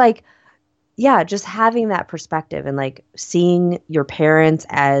 But just having that perspective and seeing your parents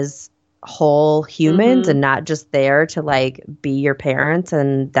as whole humans and not just there to be your parents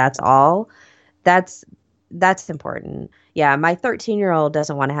and that's all. That's important. Yeah, my 13-year-old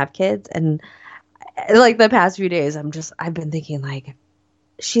doesn't want to have kids, and the past few days I've been thinking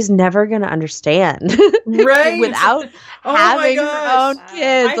she's never going to understand right without having her own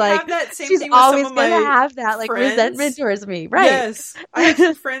kids. I have that same she's thing with always some of my going to have that friends. Resentment towards me. Right. Yes. I have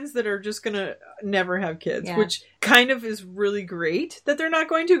some friends that are just going to never have kids, which kind of is really great that they're not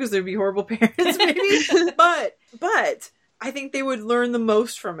going to, because they'd be horrible parents maybe. but I think they would learn the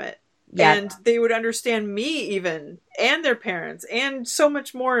most from it. Yeah. And they would understand me even, and their parents, and so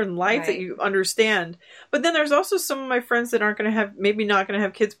much more in life that you understand. But then there's also some of my friends that aren't going to have, maybe not going to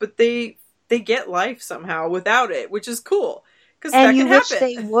have kids, but they get life somehow without it, which is cool. And you wish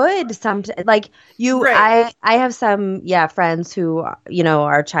they would sometimes. I have some friends who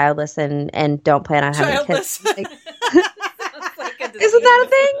are childless and don't plan on having kids. Isn't that a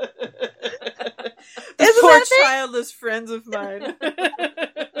thing? Those poor childless friends of mine.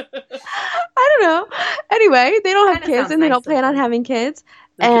 I don't know. Anyway, they don't have kids and they don't plan on having kids.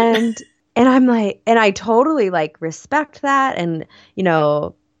 And I'm and I totally respect that. And,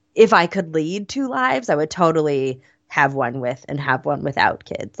 if I could lead 2 lives, I would totally have one with and have one without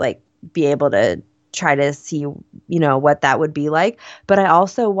kids. Be able to try to see, what that would be like. But I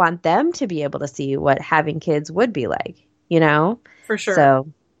also want them to be able to see what having kids would be like, For sure. So,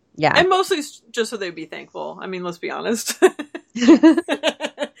 yeah. And mostly just so they'd be thankful. I mean, let's be honest.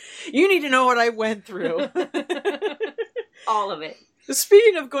 You need to know what I went through. All of it.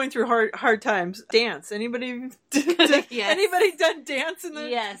 Speaking of going through hard times, dance. Anybody anybody done dance in the?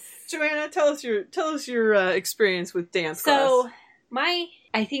 Yes. Joanna, tell us your experience with dance class. So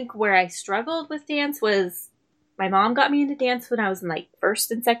I think where I struggled with dance was my mom got me into dance when I was in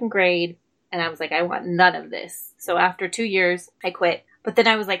 1st and 2nd grade, and I was I want none of this. So after 2 years, I quit. But then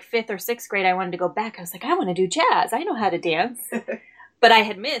I was 5th or 6th grade, I wanted to go back. I was I want to do jazz. I know how to dance. But I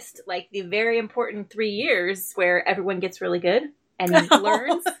had missed the very important 3 years where everyone gets really good and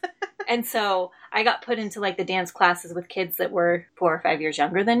learns. And so I got put into the dance classes with kids that were 4 or 5 years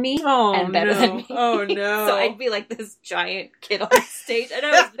younger than me and better than me. Oh no! So I'd be this giant kid on stage, and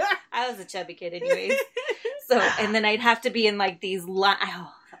I was a chubby kid anyways. So and then I'd have to be in these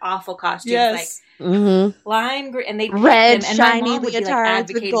awful costumes, yes. Lime green, and they red them, shiny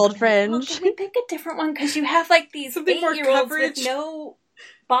leotards with gold fringe. Can we pick a different one because you have these 8-year-olds with no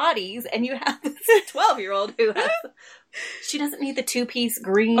bodies, and you have this 12-year-old who has... She doesn't need the 2-piece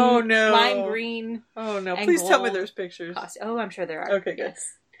green, lime green. Oh no! Please tell me there's pictures. Oh, I'm sure there are. Okay, good.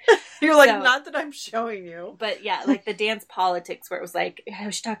 You're like, not that I'm showing you. But yeah, like the dance politics where it was like,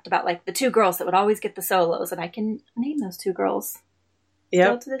 she talked about like the 2 girls that would always get the solos, and I can name those 2 girls.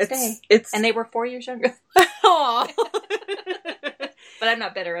 Yeah, to this day. And they were 4 years younger. Aw. But I'm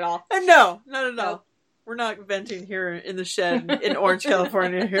not bitter at all. No, not at all. We're not venting here in the shed in Orange,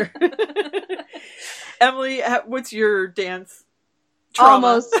 California here. Emily, what's your dance trauma?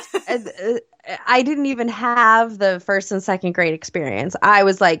 Almost. I didn't even have the 1st and 2nd grade experience. I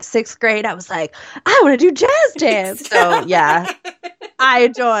was like 6th grade. I was like, I want to do jazz dance. So yeah, I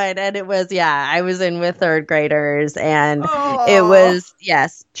joined, and it was, I was in with 3rd graders, and it was,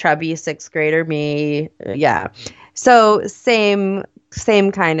 chubby 6th grader me. Yeah. So same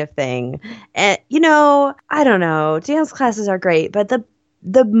kind of thing. And, I don't know, dance classes are great, but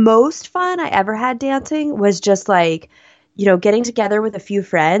the most fun I ever had dancing was just like, getting together with a few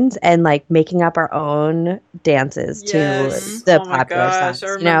friends and like making up our own dances to the popular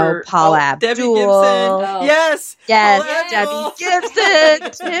songs. Paul Abdul. Debbie Gibson. Yes. Debbie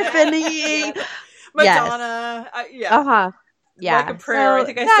Gibson. Tiffany. Madonna. Yeah. Like a Prayer. I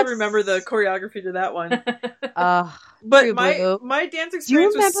think I still remember the choreography to that one. But my dance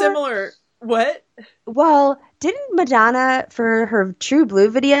experience was similar. What? Well, didn't Madonna, for her True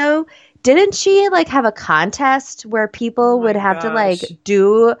Blue video, didn't she like have a contest where people would have to like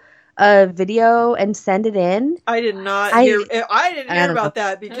do a video and send it in? I did not hear. I didn't hear about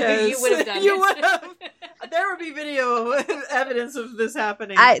that because you would have done it. There would be video evidence of this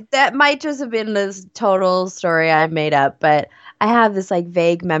happening. That might just have been this total story I made up, but I have this like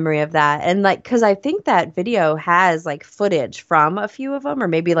vague memory of that. And like, cause I think that video has like footage from a few of them, or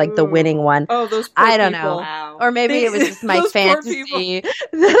maybe like the winning one. Oh, those poor I don't people. know. Wow. Or maybe it was just my fantasy.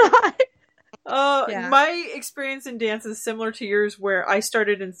 My experience in dance is similar to yours, where I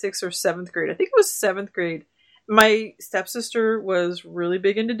started in 6th or 7th grade. I think it was 7th grade. My stepsister was really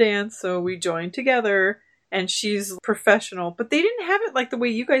big into dance, so we joined together. And she's professional, but they didn't have it like the way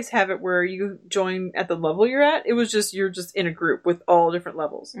you guys have it, where you join at the level you're at. It was just, you're just in a group with all different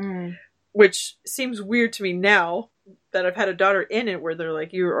levels, which seems weird to me now that I've had a daughter in it, where they're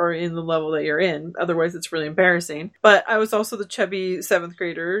like, you are in the level that you're in. Otherwise, it's really embarrassing. But I was also the chubby 7th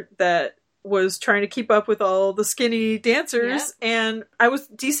grader that was trying to keep up with all the skinny dancers. Yep. And I was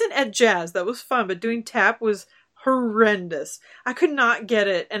decent at jazz. That was fun. But doing tap was horrendous. I could not get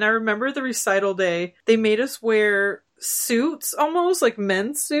it. And I remember the recital day, they made us wear suits, almost like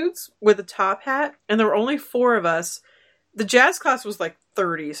men's suits with a top hat. And there were only 4 of us. The jazz class was like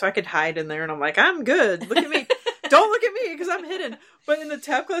 30, so I could hide in there. And I'm like, I'm good. Look at me. Don't look at me because I'm hidden. But in the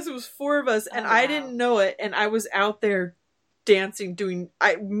tap class, it was 4 of us. And I didn't know it. And I was out there dancing,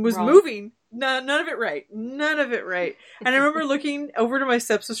 I was moving. None of it right. None of it right. And I remember looking over to my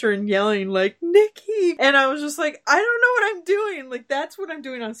stepsister and yelling like, Nikki. And I was just like, I don't know what I'm doing. Like, that's what I'm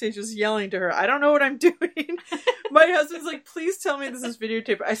doing on stage, just yelling to her. I don't know what I'm doing. My husband's like, please tell me this is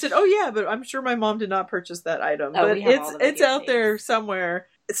videotape. I said, oh yeah, but I'm sure my mom did not purchase that item. But it's out there somewhere.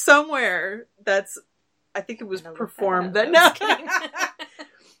 Somewhere that's, I think it was performed. But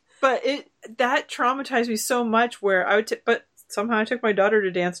that traumatized me so much, where I would but somehow I took my daughter to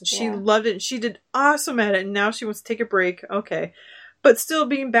dance, and she loved it, and she did awesome at it, and now she wants to take a break. Okay. But still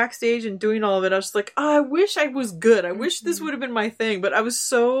being backstage and doing all of it, I was like, oh, I wish I was good. I wish this would have been my thing. But I was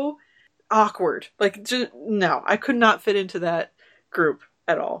so awkward. Like, no, I could not fit into that group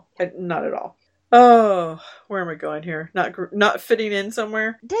at all. Not at all. Oh, where am I going here? Not fitting in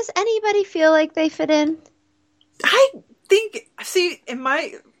somewhere? Does anybody feel like they fit in? I think, in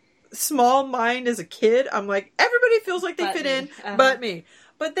my small mind as a kid, I'm like, everybody feels like they fit in, but me.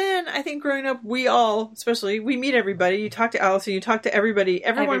 But then I think growing up, we all, especially, we meet everybody. You talk to Allison, you talk to everybody.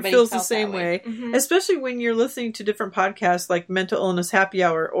 Everybody feels the same way. Mm-hmm. Especially when you're listening to different podcasts like Mental Illness Happy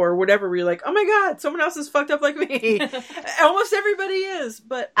Hour or whatever, where you're like, oh my God, someone else is fucked up like me. Almost everybody is.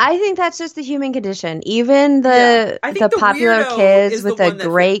 But I think that's just the human condition. Even the popular kids with a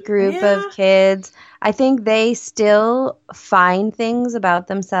great group of kids, I think they still find things about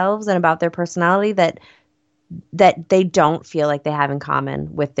themselves and about their personality that they don't feel like they have in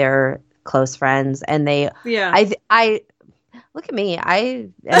common with their close friends. And I look at me, I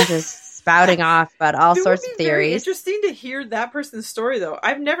am just spouting off about all sorts of theories. It's interesting to hear that person's story, though.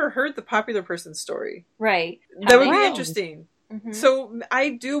 I've never heard the popular person's story. Right. That would be interesting. Mm-hmm. So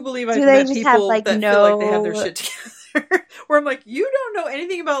I do believe I've met people that feel like they have their shit together. Where I'm like, you don't know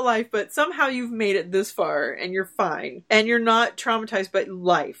anything about life, but somehow you've made it this far and you're fine. And you're not traumatized by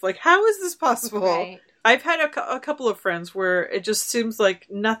life. Like, how is this possible? Right. I've had a couple of friends where it just seems like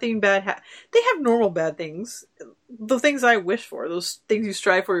nothing bad they have normal bad things. The things I wish for, those things you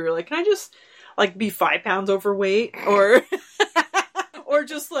strive for, you're like, can I just like be 5 pounds overweight? Or or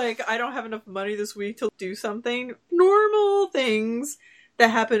just like, I don't have enough money this week to do something. Normal things that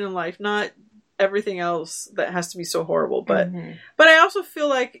happen in life, not everything else that has to be so horrible. But but I also feel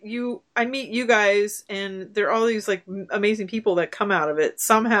like I meet you guys, and there are all these like amazing people that come out of it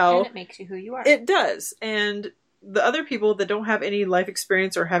somehow. And it makes you who you are. It does. And the other people that don't have any life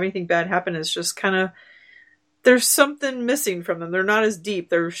experience or have anything bad happen is just kind of, there's something missing from them. They're not as deep.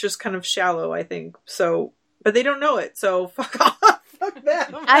 They're just kind of shallow, I think. So, but they don't know it. So fuck off. Fuck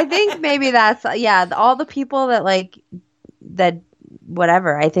them. I think maybe that's, all the people that like, that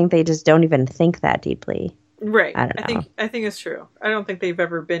whatever, I think they just don't even think that deeply. Right. I don't know. I think it's true. I don't think they've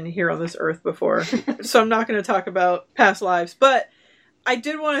ever been here on this earth before. So I'm not going to talk about past lives. But I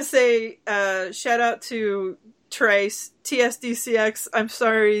did want to say, shout out to Trace, TSDCX. I'm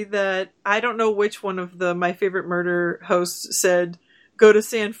sorry that I don't know which one of My Favorite Murder hosts said, go to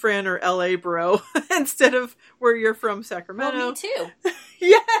San Fran or LA, bro, instead of where you're from, Sacramento. Well, me too.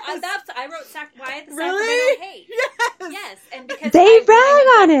 Yes. I wrote why the Really? Sacramento hate. Yes. Yes, and because They rag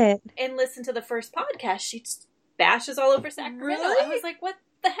on it. and listen to the first podcast, she just bashes all over Sacramento. Really? I was like, what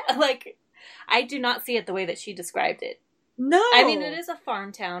the hell? Like, I do not see it the way that she described it. No. I mean, it is a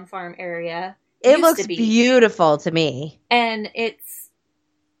farm area. It Used looks to be. beautiful to me. And it's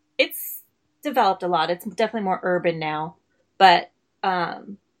developed a lot. It's definitely more urban now. But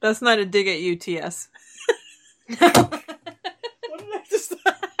That's not a dig at you, TS. What did I just...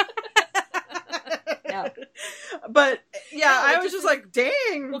 no. But yeah, No, I was just like,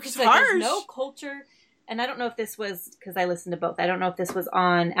 dang, Well, it's like, harsh. there's no culture. And I don't know if this was, because I listened to both, I don't know if this was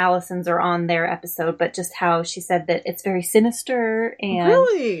on Allison's or on their episode, but just how she said that it's very sinister and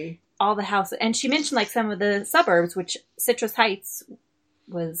Really? all the houses. And she mentioned like some of the suburbs, which Citrus Heights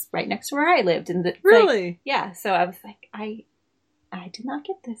was right next to where I lived. And Really? Like, yeah. So I was like, I did not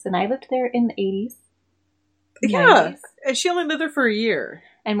get this. And I lived there in the 80s. Yeah. 90s, And she only lived there for a year.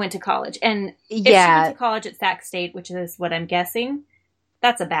 and went to college. And if she Yeah. went to college at Sac State, which is what I'm guessing,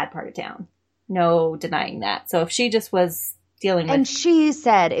 that's a bad part of town. No denying that. So if she just was dealing with... And she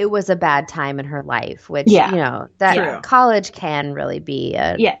said it was a bad time in her life, which, Yeah. that True. college can really be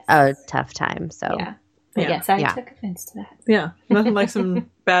a tough time. So Yeah. But Yeah. yes, I Yeah. took offense to that. Yeah. Nothing like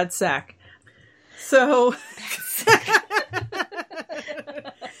some bad sack. So...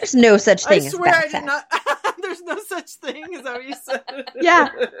 there's no such I thing as swear bad I did sex. not... There's no such thing. Is that what you said? Yeah.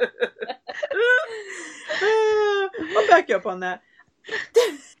 I'll back you up on that.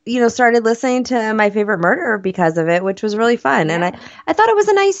 Started listening to My Favorite Murder because of it, which was really fun. And I thought it was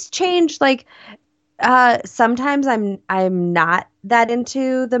a nice change. Like, sometimes I'm not that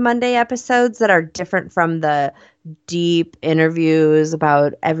into the Monday episodes that are different from the deep interviews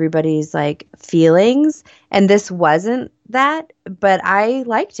about everybody's like feelings. And this wasn't that, but I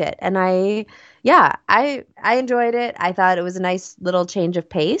liked it. And I enjoyed it. I thought it was a nice little change of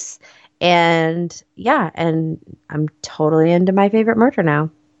pace. And and I'm totally into My Favorite Murder now.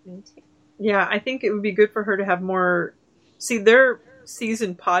 Yeah, I think it would be good for her to have more... See, they're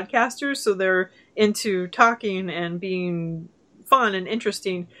seasoned podcasters, so they're into talking and being fun and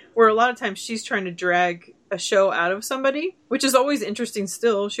interesting, where a lot of times she's trying to drag a show out of somebody, which is always interesting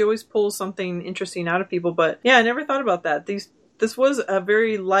still. She always pulls something interesting out of people, but yeah, I never thought about that. This was a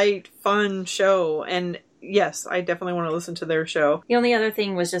very light, fun show, and yes, I definitely want to listen to their show. The only other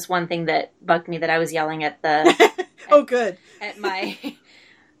thing was just one thing that bugged me that I was yelling at the... Oh, good. At my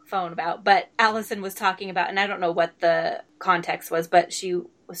phone about. But Allison was talking about, and I don't know what the context was, but she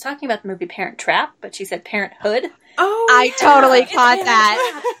was talking about the movie Parent Trap, but she said Parenthood. Oh, I totally It's caught Parent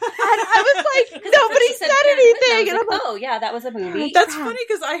that. Trap. And I was like, Because at nobody first she said Parenthood, anything. and I And was I'm like, oh yeah, that was a movie. That's funny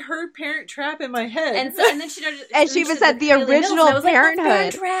because I heard Parent Trap in my head. And then she started, And she even said the Haley Mills, original and I was like, "That's Parenthood."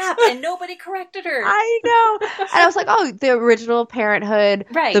 Parent Trap, and nobody corrected her. I know. And I was like, oh, the original Parenthood,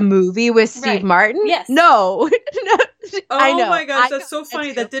 Right. the movie with Steve Right. Martin? Yes. No. No. Oh I know. my gosh, I that's know so funny.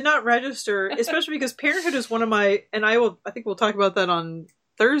 too. That did not register, especially because Parenthood is one of my, and I think we'll talk about that on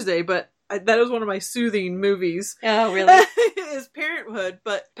Thursday, but that is one of my soothing movies. Oh, really? Is Parenthood,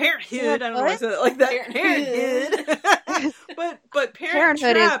 but Parenthood, I don't know why I said it like that. Parenthood. but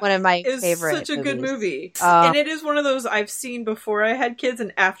Parenthood Trap is one of my is favorite such a good movies. movie. Oh. And it is one of those I've seen before I had kids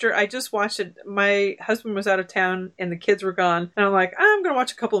and after. I just watched it. My husband was out of town and the kids were gone. And I'm like, I'm going to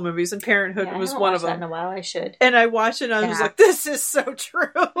watch a couple of movies, and Parenthood Yeah, I was haven't one watched of that them. in a while. I should. And I watched it and I was just Yeah. like, this is so true.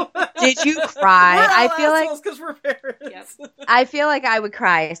 Did you cry? We're all I feel like because we're parents. Yep. I feel like I would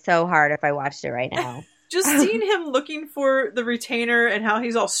cry so hard if I watched it right now. just seeing him looking for the retainer and how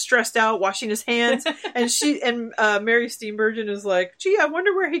he's all stressed out washing his hands, and Mary Steenburgen is like, gee, I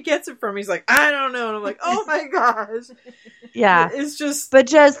wonder where he gets it from. He's like, I don't know. And I'm like, oh my gosh. Yeah. It's just... But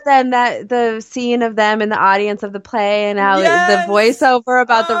just then the scene of them in the audience of the play and how the voiceover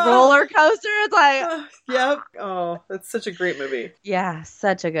about the roller coaster, it's like... Yep. Oh, that's such a great movie. Yeah,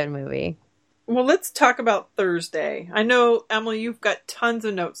 such a good movie. Well, let's talk about Thursday. I know, Emily, you've got tons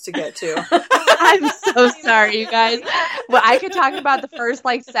of notes to get to. I'm so sorry, you guys. Well, I could talk about the first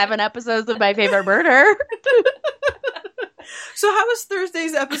 7 episodes of My Favorite Murder. So how was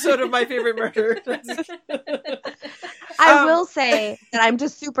Thursday's episode of My Favorite Murder? I will say that I'm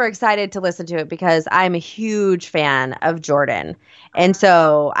just super excited to listen to it because I'm a huge fan of Jordan. And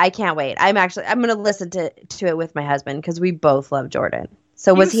so I can't wait. I'm going to listen to it with my husband because we both love Jordan.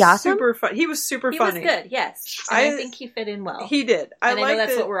 So was he awesome? Super fun. He was super funny. He was good, yes. And I think he fit in well. He did. I know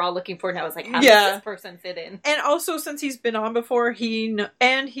that's what we're all looking for now. Is like, how does this person fit in? And also, since he's been on before, he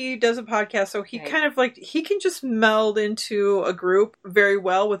does a podcast, so he kind of he can just meld into a group very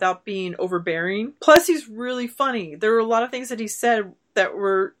well without being overbearing. Plus, he's really funny. There were a lot of things that he said that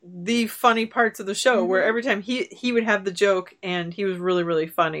were the funny parts of the show, where every time he would have the joke, and he was really, really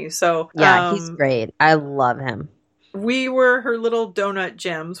funny. So yeah, he's great. I love him. We were her little donut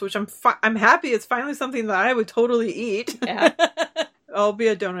gems, which I'm happy it's finally something that I would totally eat. Yeah. I'll be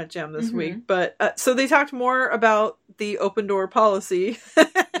a donut gem this week. But so they talked more about the open door policy.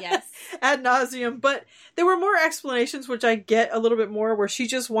 Yes. Ad nauseum. But there were more explanations, which I get a little bit more, where she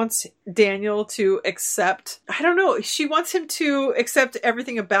just wants Daniel to accept. I don't know. She wants him to accept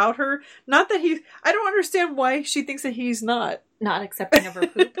everything about her. Not that I don't understand why she thinks that he's not accepting of her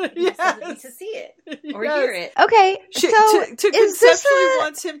poop. He just doesn't need to see it or hear it. Okay, to conceptually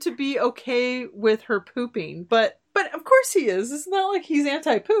wants him to be okay with her pooping, but of course he is. It's not like he's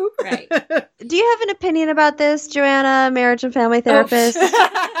anti-poop. Right. Do you have an opinion about this, Joanna, marriage and family therapist?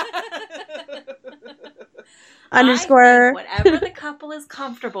 _ whatever the couple is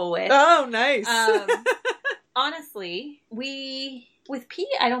comfortable with. Oh, nice. Honestly, with pee,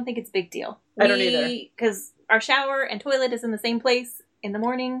 I don't think it's a big deal. I don't either. Because our shower and toilet is in the same place in the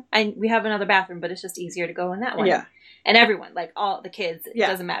morning. We have another bathroom, but it's just easier to go in that one. Yeah. And everyone, all the kids, it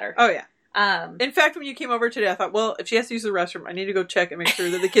doesn't matter. Oh, yeah. In fact, when you came over today, I thought, well, if she has to use the restroom, I need to go check and make sure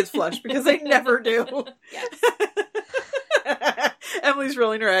that the kids flush, because they never do. Yes. Emily's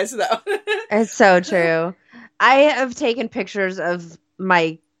rolling her eyes though. It's so true. I have taken pictures of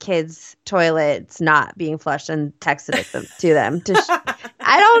my kids' toilets not being flushed and texted it to them.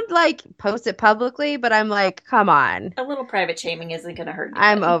 I don't post it publicly, but I'm like, come on. A little private shaming isn't going to hurt you.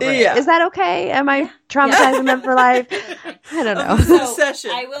 I'm over it. Is that okay? Am I traumatizing them for life? I don't know.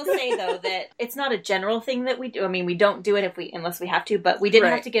 So, I will say, though, that it's not a general thing that we do. I mean, we don't do it unless we have to, but we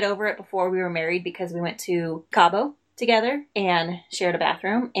didn't have to get over it before we were married because we went to Cabo together and shared a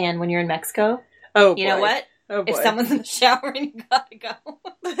bathroom. And when you're in Mexico, you know what? Oh, boy. If someone's in the shower and you gotta go.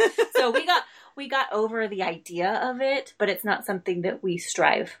 So we got over the idea of it, but it's not something that we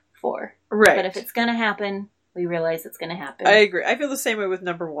strive for. Right. But if it's gonna happen, we realize it's gonna happen. I agree. I feel the same way with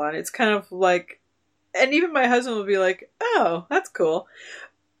number one. It's kind of like, and even my husband will be like, oh, that's cool.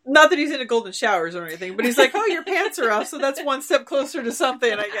 Not that he's into golden showers or anything, but he's like, oh, your pants are off, so that's one step closer to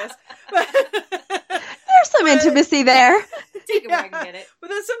something, I guess. There's some intimacy there. Take it where I can get it. But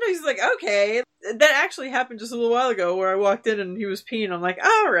then sometimes he's like, okay. That actually happened just a little while ago where I walked in and he was peeing. I'm like,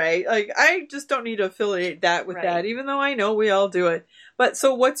 all right. I just don't need to affiliate that with that, even though I know we all do it. But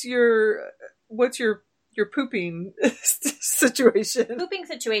so what's your pooping situation? Pooping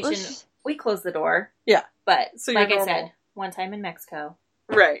situation, we close the door. Yeah. But so like I said, one time in Mexico.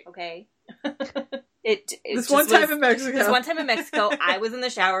 Right. Okay. This one time in Mexico, I was in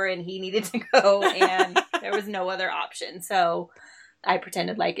the shower and he needed to go, and there was no other option. So I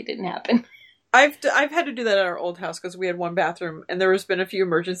pretended like it didn't happen. I've had to do that at our old house because we had one bathroom, and there has been a few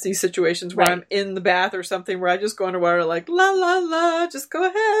emergency situations where I'm in the bath or something where I just go underwater like, la, la, la, just go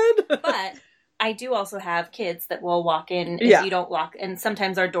ahead. But I do also have kids that will walk in if you don't lock. And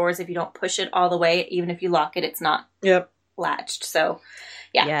sometimes our doors, if you don't push it all the way, even if you lock it, it's not latched. So,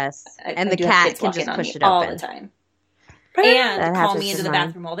 yeah. Yes. And the cat can just push it open. All the time. And call me into the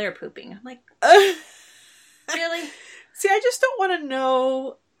bathroom while they're pooping. I'm like, really? See, I just don't want to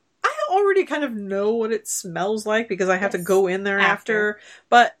know. I already kind of know what it smells like because I have to go in there after.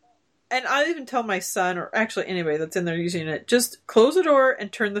 And I even tell my son, or actually anybody that's in there using it, just close the door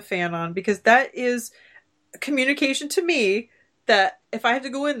and turn the fan on, because that is communication to me that if I have to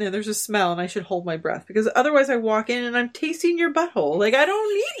go in there, there's a smell and I should hold my breath, because otherwise I walk in and I'm tasting your butthole. Like, I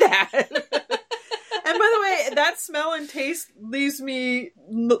don't need that. And by the way, that smell and taste leaves me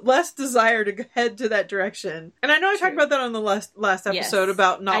less desire to head to that direction. And I know I talked about that on the last episode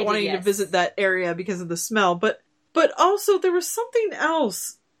about not wanting to visit that area because of the smell, but also there was something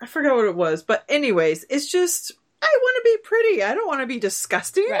else. I forgot what it was. But anyways, it's just, I want to be pretty. I don't want to be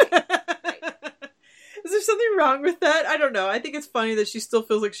disgusting. Right. Is there something wrong with that? I don't know. I think it's funny that she still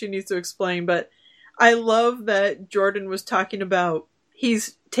feels like she needs to explain, but I love that Jordan was talking about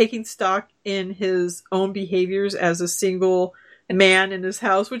he's taking stock in his own behaviors as a single man in his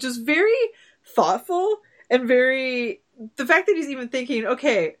house, which is very thoughtful and very, the fact that he's even thinking,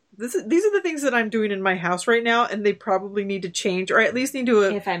 okay, these are the things that I'm doing in my house right now, and they probably need to change, or at least need to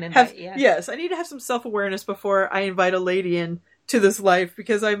if I'm invited, yes, I need to have some self-awareness before I invite a lady in to this life,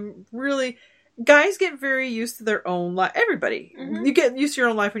 because I'm really, guys get very used to their own life. Everybody. Mm-hmm. You get used to your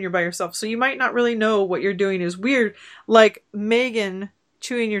own life when you're by yourself. So you might not really know what you're doing is weird. Like Megan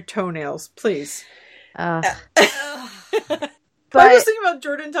chewing your toenails. Please. But I was thinking about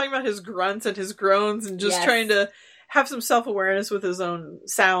Jordan talking about his grunts and his groans and just trying to have some self-awareness with his own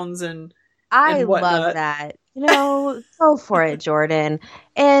sounds and I love that. Go for it, Jordan.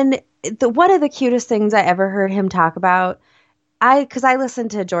 And one of the cutest things I ever heard him talk about, because I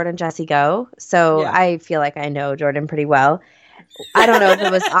listened to Jordan Jesse Go, so I feel like I know Jordan pretty well. I don't know if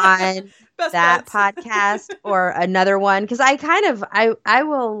it was on that podcast or another one, because I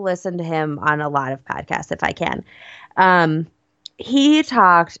will listen to him on a lot of podcasts if I can. He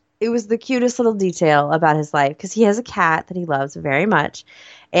talked, it was the cutest little detail about his life, because he has a cat that he loves very much,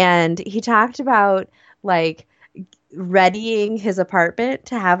 and he talked about like readying his apartment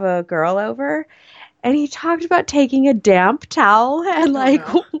to have a girl over. And he talked about taking a damp towel and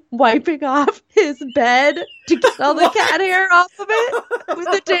wiping off his bed to get all the cat hair off of it with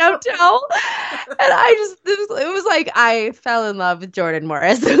a damp towel. And it was like I fell in love with Jordan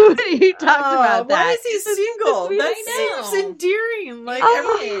Morris when he talked about that. Why is he single? That seems endearing, like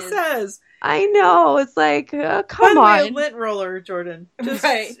everything he says. I know. It's like, come on. By the way, a lint roller, Jordan. Just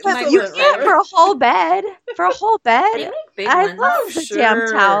you can't for a whole bed. For a whole bed. I love the damn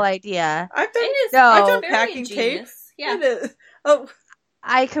towel idea. I've done packing tape. Yeah. It is. Oh.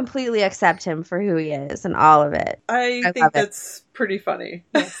 I completely accept him for who he is and all of it. I think that's pretty funny.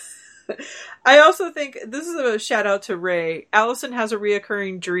 I also think, this is a shout out to Ray. Allison has a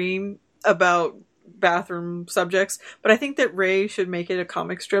reoccurring dream about bathroom subjects, but I think that Ray should make it a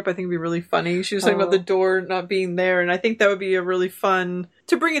comic strip. I think it'd be really funny. She was talking about the door not being there, and I think that would be a really fun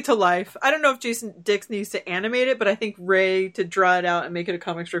to bring it to life. I don't know if Jason Dix needs to animate it, but I think Ray to draw it out and make it a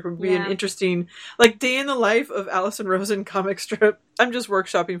comic strip would be an interesting, like, day in the life of Allison Rosen comic strip. I'm just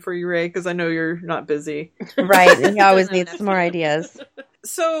workshopping for you, Ray, because I know you're not busy. Right, and he always needs some more ideas.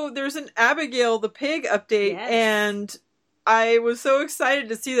 So there's an Abigail the Pig update, and I was so excited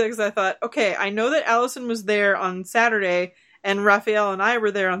to see that because I thought, okay, I know that Allison was there on Saturday and Raphael and I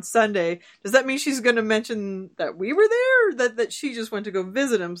were there on Sunday. Does that mean she's going to mention that we were there, or that she just went to go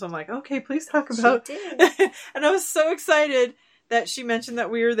visit him? So I'm like, okay, please talk about it. And I was so excited that she mentioned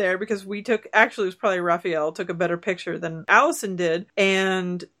that we were there, because we took, actually it was probably Raphael, took a better picture than Allison did.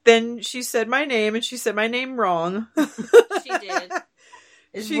 And then she said my name, and she said my name wrong. She did.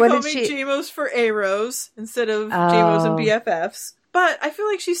 She called me Jamos for Arrows instead of Jamos and BFFs. But I feel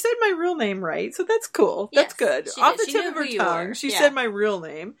like she said my real name right, so that's cool. That's good. Off the tip of her tongue, she said my real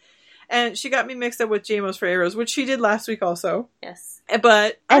name. And she got me mixed up with Jamos for Arrows, which she did last week also. Yes.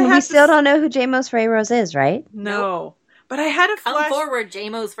 But we still don't know who Jamos for Arrows is, right? No. But I had a flash. Come forward,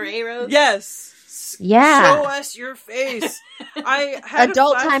 Jamos for Arrows. Yes. Yeah. Show us your face. I had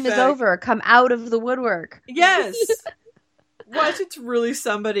Adult time is over. Come out of the woodwork. Yes. Watch, it's really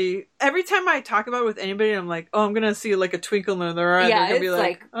somebody. Every time I talk about it with anybody, I'm like, oh, I'm going to see like a twinkle in their eye. Yeah, they're going to be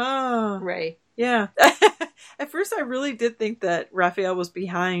like, oh. Right. Yeah. At first, I really did think that Raphael was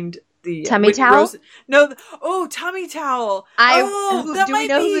behind the tummy towel. Tummy towel. That do we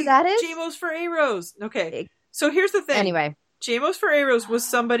know who that is? Jamos for Arrows. Okay. So here's the thing. Anyway, Jamos for Arrows was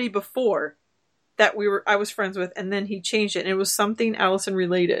somebody before that I was friends with, and then he changed it, and it was something Allison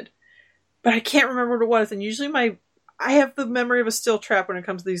related. But I can't remember what it was, and usually I have the memory of a steel trap when it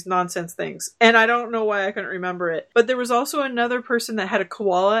comes to these nonsense things. And I don't know why I couldn't remember it. But there was also another person that had a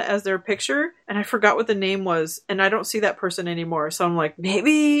koala as their picture, and I forgot what the name was, and I don't see that person anymore. So I'm like,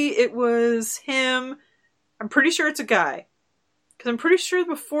 maybe it was him. I'm pretty sure it's a guy. Because I'm pretty sure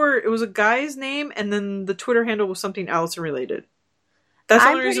before it was a guy's name, and then the Twitter handle was something Allison related. That's the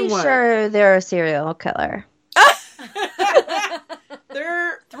only reason why. I'm pretty sure they're a serial killer.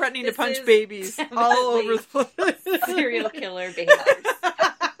 They're threatening to punch babies all over the place. Serial killer behaviors.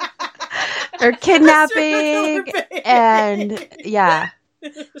 They're kidnapping and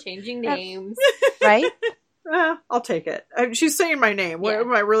changing names. Right? I'll take it. She's saying my name. What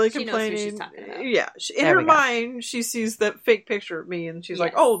am I really complaining? She knows who she's talking about. Yeah. In her mind, she sees that fake picture of me and she's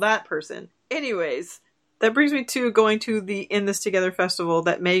like, oh, that person. Anyways, that brings me to going to the In This Together festival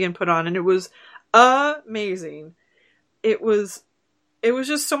that Megan put on, and it was amazing. It was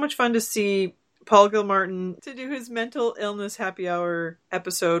just so much fun to see Paul Gilmartin to do his mental illness happy hour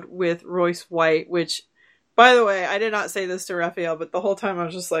episode with Royce White, which, by the way, I did not say this to Raphael, but the whole time I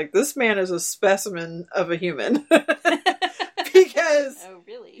was just like, this man is a specimen of a human. Because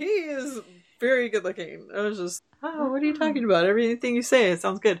he is very good looking. I was just, what are you talking about? Everything you say, it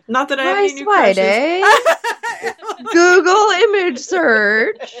sounds good. Not that I have any new White, crushes. eh? Google image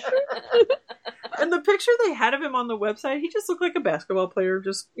search. And the picture they had of him on the website, he just looked like a basketball player.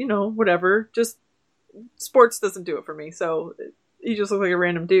 Just, whatever. Just, sports doesn't do it for me. So he just looked like a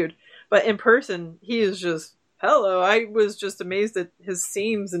random dude. But in person, he is just, hello. I was just amazed at his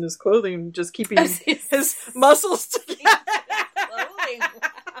seams and his clothing, just keeping his muscles together. Clothing,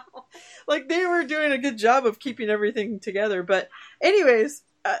 wow. Like they were doing a good job of keeping everything together. But anyways,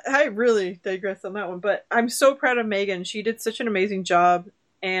 I really digressed on that one. But I'm so proud of Megan. She did such an amazing job.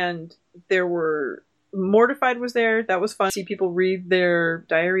 And there were Mortified was there. That was fun. See people read their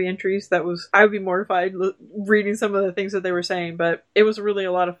diary entries. I would be mortified reading some of the things that they were saying, but it was really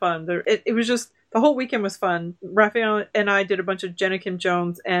a lot of fun. It was just, the whole weekend was fun. Raphael and I did a bunch of Jenna Kim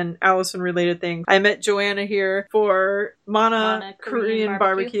Jones and Allison related things. I met Joanna here for Mana Korean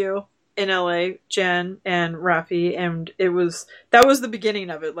barbecue in LA, Jen and Rafi, and that was the beginning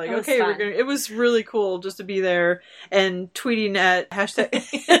of it. Like, okay, it was really cool just to be there and tweeting at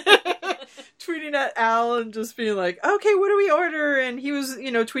tweeting at Al and just being like, okay, what do we order? And he was,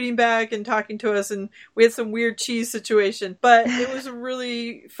 tweeting back and talking to us, and we had some weird cheese situation, but it was a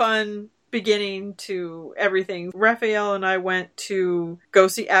really fun beginning to everything. Raphael and I went to go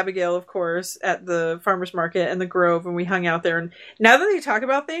see Abigail, of course, at the farmer's market and the Grove, and we hung out there. And now that they talk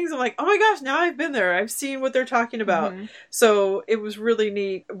about things, I'm like, oh my gosh, now I've been there. I've seen what they're talking about. Mm-hmm. So it was really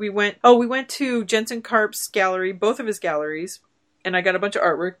neat. We went to Jensen Karp's gallery, both of his galleries. And I got a bunch of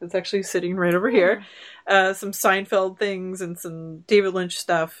artwork that's actually sitting right over here. Some Seinfeld things and some David Lynch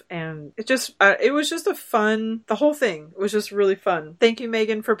stuff. And it was just the whole thing was just really fun. Thank you,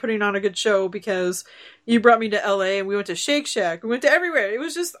 Megan, for putting on a good show, because you brought me to LA and we went to Shake Shack. We went to everywhere. It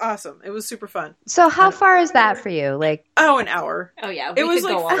was just awesome. It was super fun. So how far is that for you? Like, an hour. Oh yeah. It was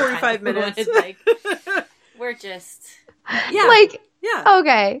like 45 minutes. We're just,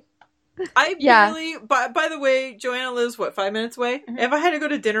 okay. I barely, by the way, Joanna lives, 5 minutes away? Mm-hmm. If I had to go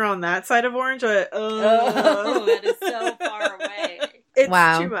to dinner on that side of Orange, that is so far away.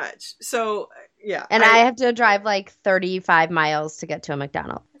 It's too much. So, yeah. And I have to drive like 35 miles to get to a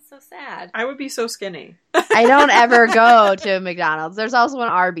McDonald's. That's so sad. I would be so skinny. I don't ever go to a McDonald's. There's also an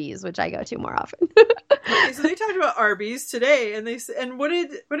Arby's, which I go to more often. Okay, so they talked about Arby's today, and what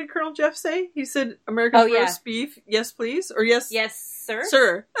did Colonel Jeff say? He said, American roast beef, yes please, or yes sir.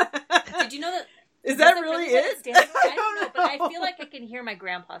 Sir. Did you know that? Is that really it? I don't know, but I feel like I can hear my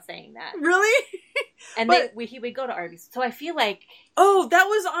grandpa saying that. Really? And he would go to Arby's, so I feel like. Oh, that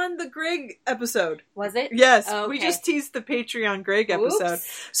was on the Greg episode. Was it? Yes, okay. We just teased the Patreon Greg episode.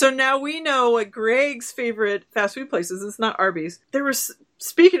 Oops. So now we know what Greg's favorite fast food place is. It's not Arby's.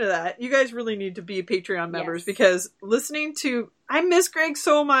 Speaking of that, you guys really need to be Patreon members, because I miss Greg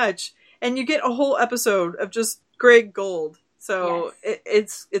so much, and you get a whole episode of just Greg Gold. So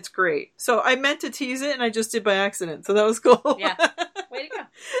it's great. So I meant to tease it, and I just did by accident. So that was cool. Yeah, way to go.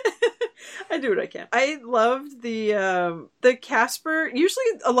 I do what I can. I loved the Casper. Usually,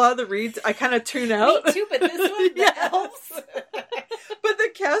 a lot of the reads I kind of tune out. Me too, but this one, the elves. But the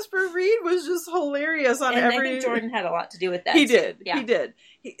Casper read was just hilarious on I think Jordan had a lot to do with that. He did. Yeah. He did.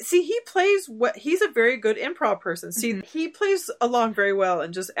 He plays he's a very good improv person. See, he plays along very well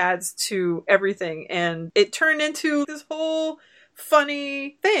and just adds to everything. And it turned into this whole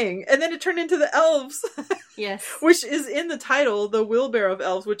funny thing. And then it turned into the elves. Yes. Which is in the title, The Wheelbarrow of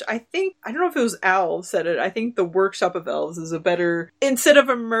Elves, which I don't know if it was Al said it. I think The Workshop of Elves is a better, instead of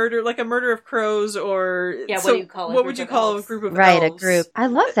a murder of crows, or... Yeah, what do you call it? What would you call a group of elves? Right, a group. I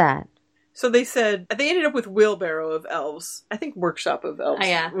love that. So they said, they ended up with Wheelbarrow of Elves. I think Workshop of Elves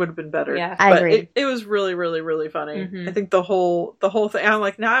would have been better. Yeah, I agree. It was really, really, really funny. Mm-hmm. I think the whole thing, I'm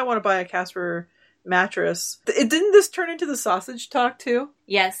like, now I want to buy a Casper mattress. Didn't this turn into the sausage talk too?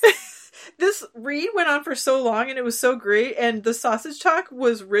 Yes. This read went on for so long, and it was so great, and the sausage talk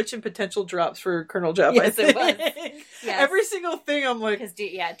was rich in potential drops for Colonel Jeff. Yes, it was. Yes. Every single thing, I'm like... Because,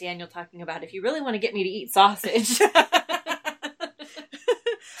 Daniel talking about, if you really want to get me to eat sausage...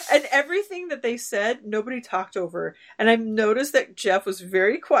 And everything that they said, nobody talked over. And I've noticed that Jeff was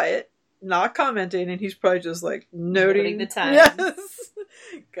very quiet not commenting, and he's probably just like noting the time. Yes.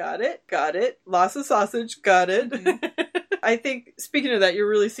 Got it. Lots of sausage. Got it. Mm-hmm. I think, speaking of that, you're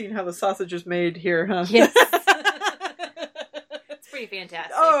really seeing how the sausage is made here, huh? Yes. It's pretty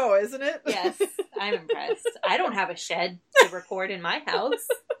fantastic. Oh, isn't it? Yes. I'm impressed. I don't have a shed to record in my house.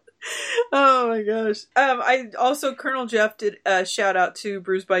 Oh my gosh. I also, Colonel Jeff did a shout out to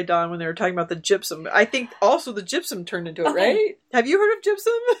Bruised by Dawn when they were talking about the gypsum. I think also the gypsum turned into it, right? Have you heard of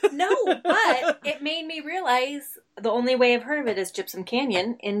gypsum? No, but it made me realize the only way I've heard of it is Gypsum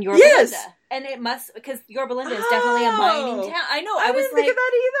Canyon in Yorba Yes! Linda. And it must, because Yorba Linda is definitely a mining town. I know, I was didn't like... think of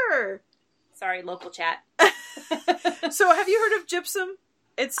that either. Sorry, local chat. So have you heard of gypsum?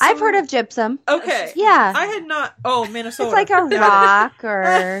 I've heard of gypsum. Okay. Yeah. I had not. Oh, Minnesota. It's like a rock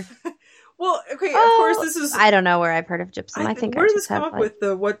or... Well, okay, of course this is... I don't know where I've heard of gypsum. I think where I did just this come have up with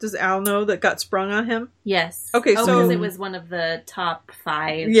the what does Al know that got sprung on him? Yes. Okay, so... because it was one of the top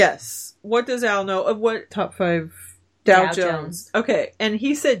 5. Yes. What does Al know of what top 5? Dow Jones. Okay, and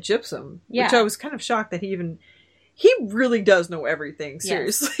he said gypsum, which I was kind of shocked that he really does know everything,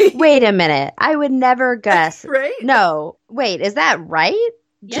 seriously. Yes. Wait a minute. I would never guess. Right? No. Wait, is that right?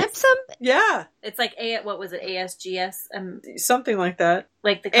 Yes. Gypsum? Yeah. It's like, what was it, ASGS? Something like that.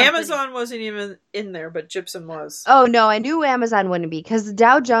 Like the company. Amazon wasn't even in there, but gypsum was. Oh, no, I knew Amazon wouldn't be, because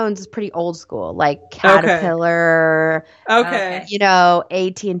Dow Jones is pretty old school, like Caterpillar, Okay. you know,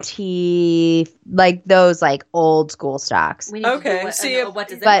 AT&T, like those like old school stocks. We need to do what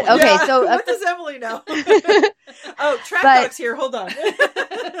does but Emily okay, know? so what does Emily know? Oh, Track Dog's here. Hold on.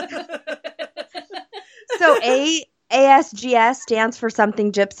 So ASGS stands for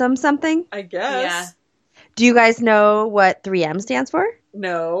something gypsum something? I guess. Yeah. Do you guys know what 3M stands for?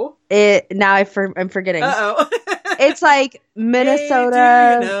 No. Now I'm forgetting. Uh-oh. It's like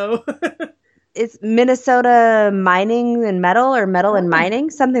Minnesota. Hey, do you know? It's Minnesota Mining and Metal, or Metal and Mining,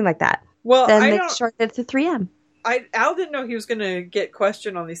 something like that. Well, then they shortened it to 3M. Al didn't know he was going to get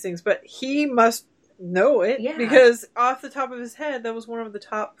questioned on these things, but he must know it because off the top of his head, that was one of the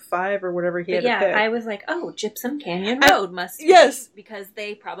top 5 or whatever he had to pick. I was like, oh, Gypsum Canyon Road must be. Yes. Because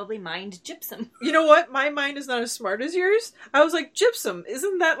they probably mined gypsum. You know what? My mind is not as smart as yours. I was like, gypsum,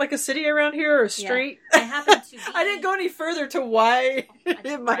 isn't that like a city around here or a street? Yeah. I happened to be... I didn't go any further to why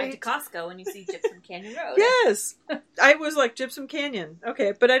it might... Drive to Costco and you see Gypsum Canyon Road. Yes. I was like, Gypsum Canyon.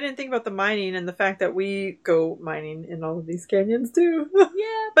 Okay, but I didn't think about the mining and the fact that we go mining in all of these canyons too.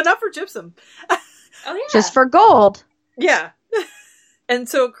 Yeah. But not for gypsum. Oh, yeah. Just for gold. Yeah. And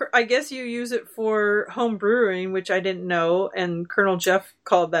so I guess you use it for home brewing, which I didn't know, and Colonel Jeff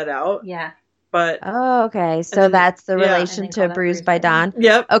called that out. Yeah. But oh, okay. So that's the relation to Bruised by Dawn?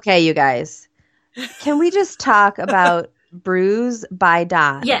 Yep. Okay, you guys. Can we just talk about Bruised by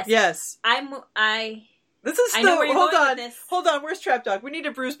Dawn? Yes. Yes. This is I know where you're hold going on. with this. Hold on, where's Trap Dog? We need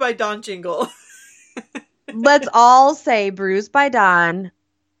a Bruised by Dawn jingle. Let's all say Bruised by Dawn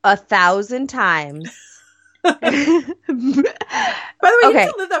 1,000 times. By the way, you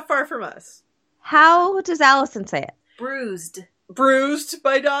don't live that far from us. How does Allison say it? Bruised. Bruised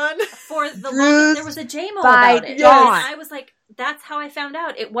by Dawn? For the longest, there was a JMO by about it. Dawn. And I was like, that's how I found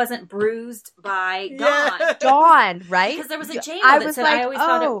out it wasn't Bruised by Dawn. Yeah. Dawn, right? Because there was a JMO I that was said, like, I always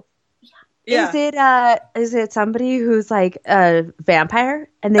thought it... Yeah. Is it somebody who's like a vampire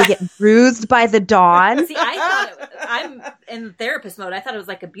and they get bruised by the dawn? See, I thought I'm in therapist mode. I thought it was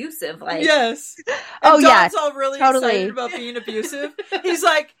like abusive. Like, yes. And Dawn's all really excited about being abusive. He's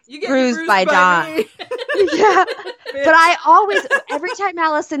like, you get bruised by Dawn. Me. Yeah. But I always, every time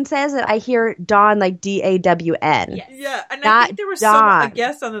Allison says it, I hear Dawn like DAWN. Yes. Yeah. And Not I think there was a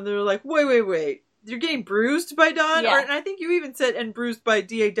guest on there. They were like, wait. You're getting bruised by Dawn? Yeah. And I think you even said, and bruised by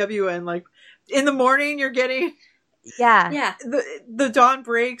DAWN. Like, in the morning, you're getting... Yeah. The Dawn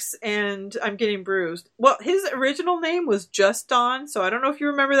breaks, and I'm getting bruised. Well, his original name was Just Dawn, so I don't know if you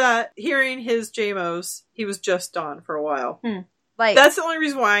remember that. Hearing his JMOs, he was Just Dawn for a while. Like, that's the only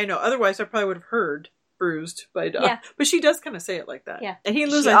reason why I know. Otherwise, I probably would have heard Bruised by Dawn. Yeah. But she does kind of say it like that. Yeah. And he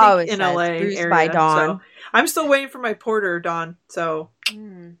lives, I think, in says, LA Bruised area. by Dawn. So I'm still waiting for my porter, Dawn. So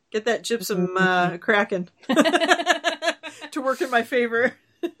get that gypsum cracking to work in my favor.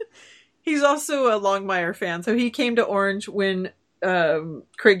 He's also a Longmire fan, so he came to Orange when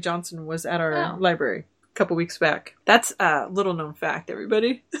Craig Johnson was at our library a couple weeks back. That's a little known fact,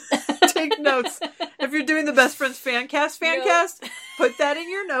 everybody. Take notes. If you're doing the Best Friends fancast, put that in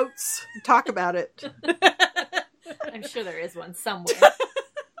your notes. Talk about it. I'm sure there is one somewhere.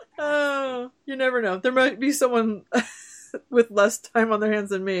 Oh, you never know. There might be someone with less time on their hands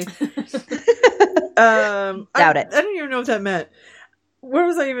than me. Doubt it. I don't even know what that meant. what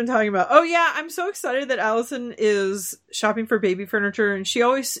was I even talking about? Oh yeah, I'm so excited that Allison is shopping for baby furniture, and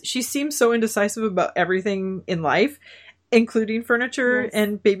she seems so indecisive about everything in life, including furniture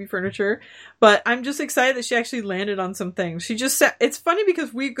and baby furniture. But I'm just excited that she actually landed on some things. She just said, it's funny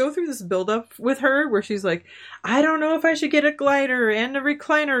because we go through this buildup with her where she's like, I don't know if I should get a glider and a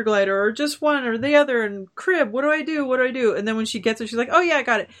recliner glider or just one or the other and crib. What do I do? What do I do? And then when she gets it, she's like, oh yeah, I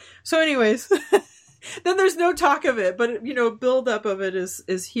got it. So anyways, then there's no talk of it, but buildup of it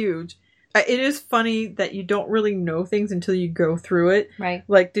is huge. It is funny that you don't really know things until you go through it. Right.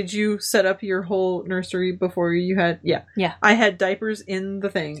 Like, did you set up your whole nursery before you had... Yeah. I had diapers in the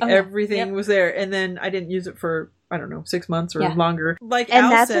thing. Oh, everything was there. And then I didn't use it for, I don't know, 6 months or longer. Like and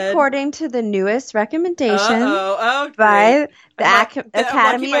Al that's said, according to the newest recommendation by the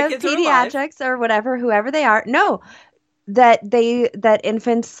Academy of Pediatrics or whatever, whoever they are. No. That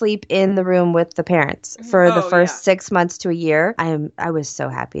infants sleep in the room with the parents for the first 6 months to a year. I was so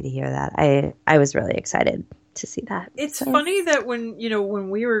happy to hear that. I was really excited to see that. It's funny that when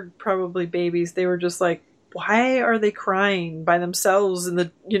we were probably babies, they were just like, why are they crying by themselves in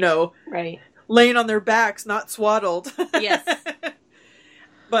the laying on their backs, not swaddled? Yes.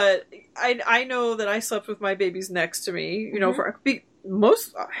 But I know that I slept with my babies next to me.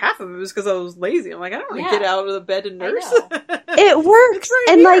 Half of it was because I was lazy. I'm like, I don't want to get out of the bed and nurse. It works.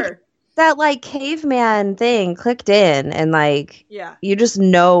 And here. Like that caveman thing clicked in and you just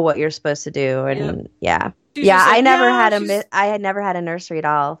know what you're supposed to do. And I had never had a nursery at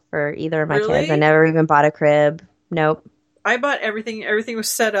all for either of my kids. I never even bought a crib. Nope. I bought everything. Everything was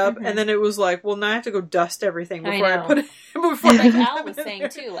set up, and then it was like, well, now I have to go dust everything before I put it. Like Al was saying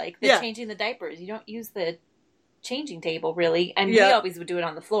too, like changing the diapers. You don't use the changing table really, and we always would do it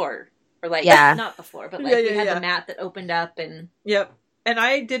on the floor, or not the floor, but we had the mat that opened up and. Yep, and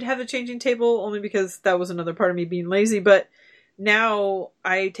I did have the changing table only because that was another part of me being lazy. But now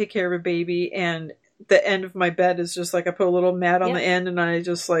I take care of a baby, and the end of my bed is just like I put a little mat on the end, and I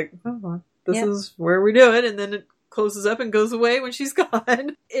just like, this is where we do it, and then it closes up and goes away when she's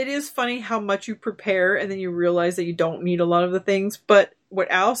gone. It is funny how much you prepare and then you realize that you don't need a lot of the things. But what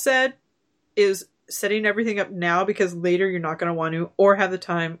Al said is setting everything up now because later you're not going to want to or have the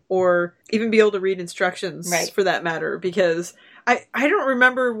time or even be able to read instructions for that matter. Because I don't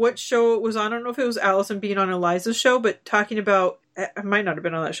remember what show it was on. I don't know if it was Allison being on Eliza's show, but talking about, I might not have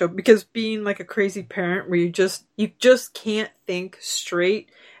been on that show, because being like a crazy parent where you just can't think straight.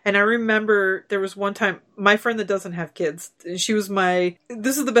 And I remember there was one time, my friend that doesn't have kids, she was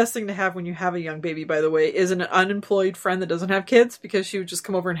this is the best thing to have when you have a young baby, by the way, is an unemployed friend that doesn't have kids, because she would just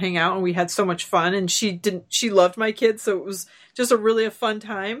come over and hang out and we had so much fun, and she loved my kids, so it was just a fun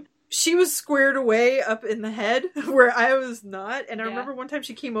time. She was squared away up in the head where I was not. And I remember one time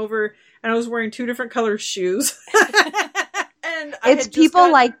she came over and I was wearing 2 different color shoes. And it's people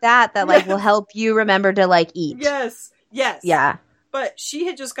like that will help you remember to eat. Yes. Yeah. But she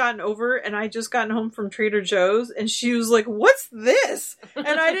had just gotten over, and I had just gotten home from Trader Joe's, and she was like, what's this? And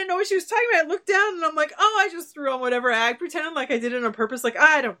I didn't know what she was talking about. I looked down, and I'm like, I just threw on whatever. I pretended like I did it on purpose. Like,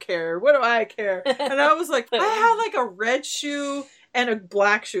 I don't care. What do I care? And I was like, I had a red shoe and a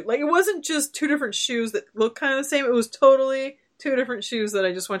black shoe. Like, it wasn't just 2 different shoes that looked kind of the same. It was totally 2 different shoes that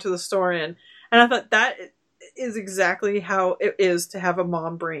I just went to the store in. And I thought that is exactly how it is to have a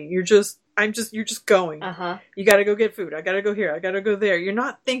mom brain. You're just going. You got to go get food. I got to go here. I got to go there. You're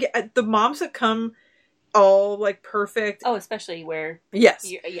not thinking. The moms that come all perfect. Oh, especially where.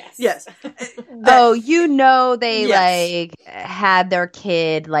 Yes. Yes. They had their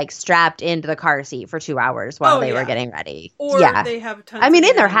kid strapped into the car seat for 2 hours while they were getting ready. Or they have tons.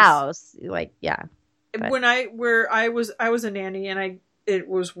 in their house. But. When I was a nanny, and it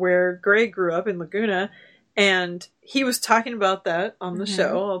was where Greg grew up in Laguna. And he was talking about that on the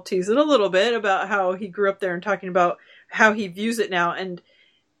show. I'll tease it a little bit about how he grew up there and talking about how he views it now. And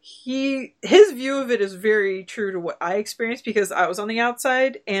his view of it is very true to what I experienced, because I was on the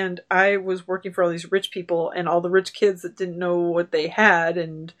outside and I was working for all these rich people and all the rich kids that didn't know what they had.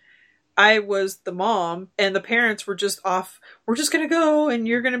 And I was the mom, and the parents were just off. We're just going to go, and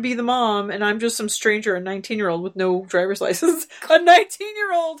you're going to be the mom. And I'm just some stranger, a 19-year-old with no driver's license. A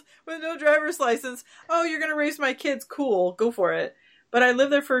 19-year-old with no driver's license. Oh, you're going to raise my kids. Cool. Go for it. But I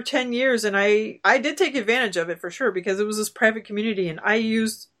lived there for 10 years, and I did take advantage of it for sure, because it was this private community, and I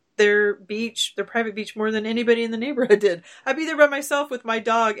used their private beach, more than anybody in the neighborhood did. I'd be there by myself with my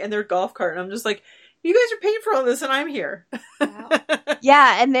dog and their golf cart, and I'm just like, you guys are paying for all this, and I'm here. Wow.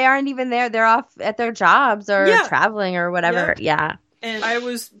 Yeah, and they aren't even there. They're off at their jobs or traveling or whatever. Yeah. And I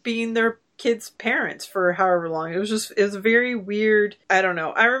was being their kids' parents for however long. It was very weird. I don't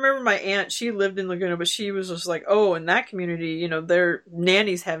know. I remember my aunt, she lived in Laguna, but she was just like, oh, in that community, you know, their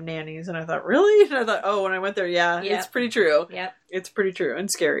nannies have nannies. And I thought, really? And I thought, oh, when I went there, it's pretty true. Yep. It's pretty true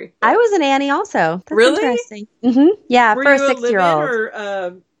and scary. I was a nanny also. That's really? Interesting. Yeah, Were for a you 6-year-old.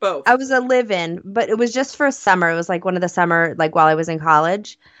 Or both? I was a live-in, but it was just for a summer. It was like one of the summer, like while I was in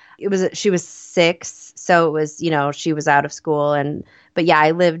college. She was 6, so it was, you know, she was out of school, but yeah, I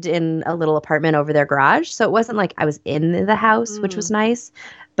lived in a little apartment over their garage, so it wasn't like I was in the house, which was nice.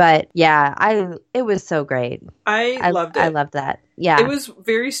 But yeah, it was so great. I loved it. I loved that. Yeah, it was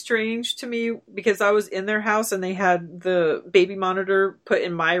very strange to me because I was in their house and they had the baby monitor put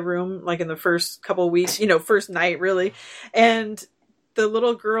in my room, like in the first couple of weeks, you know, first night really, and the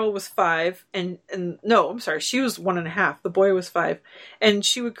little girl was 5 and no, I'm sorry, she was 1.5. The boy was 5, and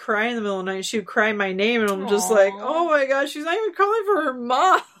she would cry in the middle of the night. She would cry my name, and I'm just like, oh my gosh, she's not even calling for her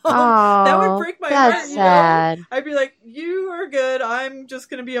mom. That would break my heart. That's sad. You know? I'd be like, you are good. I'm just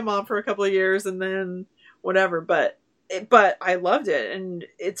gonna be a mom for a couple of years and then whatever. But I loved it, and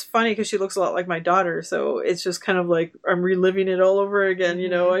it's funny because she looks a lot like my daughter, so it's just kind of like I'm reliving it all over again. You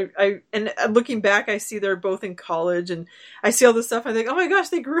know, and looking back, I see they're both in college, and I see all this stuff. I think, oh my gosh,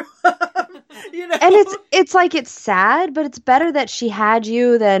 they grew up. You know, and it's like it's sad, but it's better that she had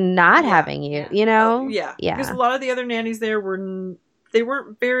you than not having you. You know, yeah. Because a lot of the other nannies there weren't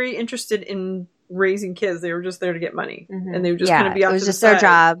very interested in raising kids. They were just there to get money, and they would just kind of be off it was to just the their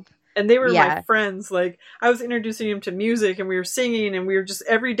side. job. And they were my friends. Like, I was introducing them to music, and we were singing, and we were just,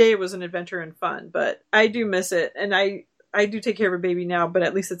 every day was an adventure and fun. But I do miss it. And I do take care of a baby now, but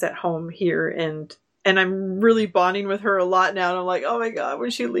at least it's at home here. And I'm really bonding with her a lot now. And I'm like, oh my God, when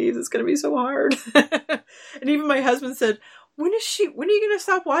she leaves, it's going to be so hard. And even my husband said, when are you going to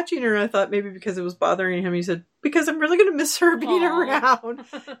stop watching her? And I thought maybe because it was bothering him. He said, because I'm really going to miss her being around.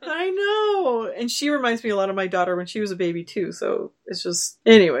 I know. And she reminds me a lot of my daughter when she was a baby too. So it's just,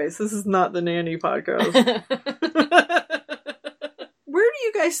 anyways, this is not the nanny podcast. Where do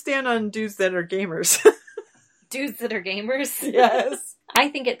you guys stand on dudes that are gamers? Dudes that are gamers? Yes. I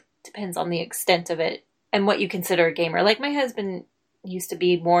think it depends on the extent of it and what you consider a gamer. Like, my husband used to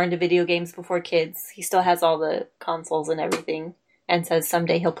be more into video games before kids. He still has all the consoles and everything and says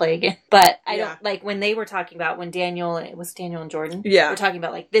someday he'll play again. But I don't, like, when they were talking about, when Daniel and Jordan were talking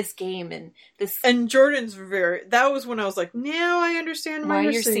about, like, this game and this. And Jordan's that was when I was like, now I understand why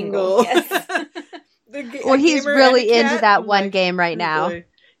you're single. Yes. Well, he's really into that one game right now. Boy.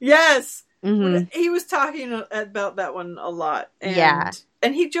 Yes. Mm-hmm. He was talking about that one a lot. And,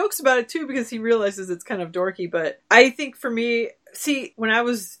 and he jokes about it too because he realizes it's kind of dorky. But I think for me, see, when I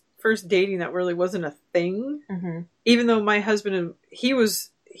was first dating, that really wasn't a thing. Mm-hmm. Even though my husband, he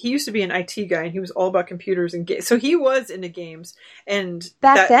used to be an IT guy, and he was all about computers and games. So he was into games, and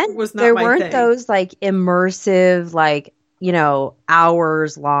back then was not there my weren't thing. Those like immersive, like, you know,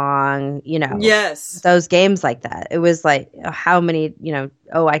 hours long, you know, those games like that. It was like, how many, you know,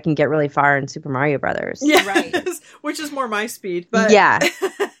 I can get really far in Super Mario Brothers. Yeah, right. Which is more my speed. But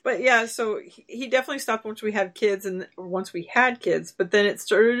but yeah, so he definitely stopped once we had kids, but then it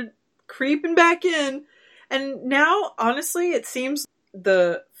started creeping back in. And now, honestly, it seems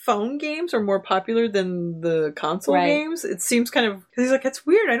the phone games are more popular than the console games. It seems kind of, because he's like, it's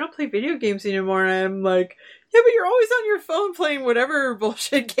weird, I don't play video games anymore. And I'm like, yeah, but you're always on your phone playing whatever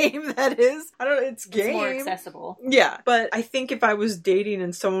bullshit game that is. I don't know, it's more accessible. Yeah, but I think if I was dating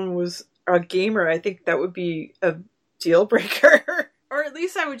and someone was a gamer, I think that would be a deal breaker. Or at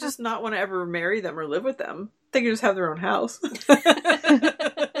least I would just not want to ever marry them or live with them. They could just have their own house.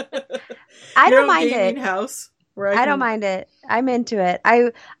 I don't mind it. House. I don't mind it. I'm into it.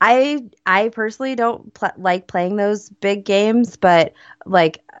 I personally don't like playing those big games, but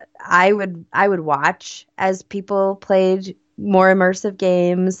like I would watch as people played more immersive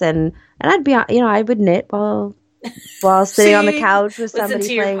games, and I'd be, you know, I would knit while sitting on the couch with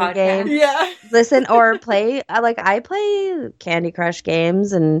somebody playing a game. Yeah. Listen or play. I play Candy Crush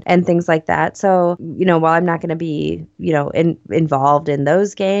games and things like that. So, you know, while I'm not going to be, you know, involved in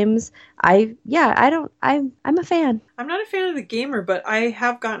those games, I'm a fan. I'm not a fan of the gamer, but I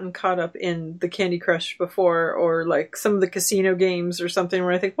have gotten caught up in the Candy Crush before, or like some of the casino games or something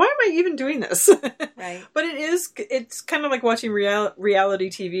where I think, why am I even doing this? Right. But it's kind of like watching reality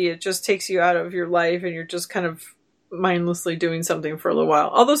TV. It just takes you out of your life and you're just kind of mindlessly doing something for a little while.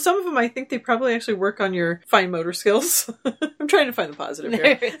 Although some of them, I think they probably actually work on your fine motor skills. I'm trying to find the positive here.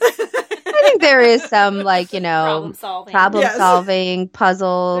 I think there is some, like, you know, problem solving,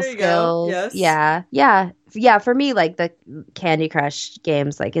 puzzle skills. Yes. Yeah. For me, like the Candy Crush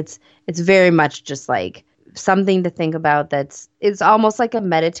games, like it's very much just like something to think about. It's almost like a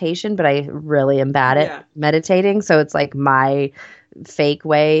meditation, but I really am bad at meditating. So it's like my fake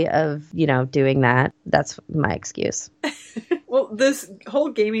way of, doing that. That's my excuse. Well, this whole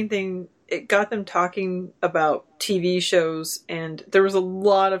gaming thing, it got them talking about TV shows, and there was a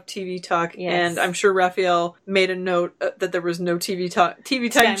lot of TV talk, and I'm sure Raphael made a note that there was no TV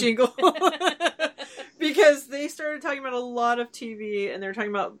time jingle. Because they started talking about a lot of TV, and they're talking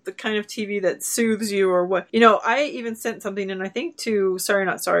about the kind of TV that soothes you or what. I even sent something, and I think to Sorry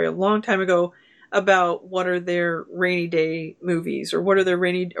Not Sorry a long time ago, about what are their rainy day movies, or what are their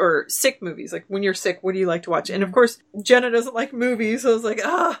rainy or sick movies. Like, when you're sick, what do you like to watch? And of course, Jenna doesn't like movies, so I was like,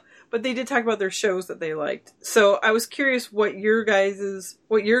 but they did talk about their shows that they liked. So I was curious what your guys's.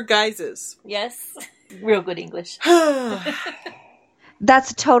 Yes. Real good English.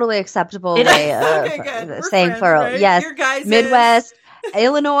 That's a totally acceptable way of saying plural. Right? Yes. Your guys's. Midwest,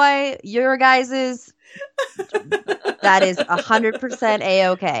 Illinois, your guys's. That is 100%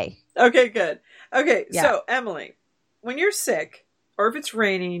 A-okay. Okay, good. Okay, so Emily, when you're sick, or if it's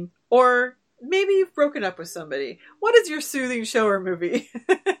raining, or maybe you've broken up with somebody, what is your soothing show or movie?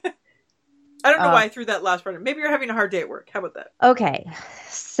 I don't know why I threw that last part in. Maybe you're having a hard day at work. How about that? Okay,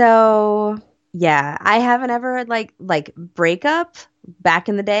 so I haven't ever like breakup. Back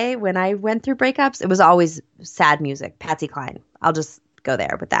in the day when I went through breakups, it was always sad music, Patsy Cline. I'll just go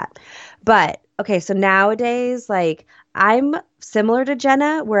there with that. But okay, so nowadays, like, I'm similar to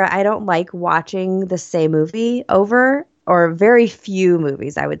Jenna, where I don't like watching the same movie over, or very few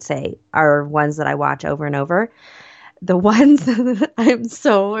movies, I would say, are ones that I watch over and over. The ones that I'm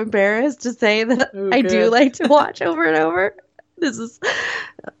so embarrassed to say that I do like to watch over and over. This is,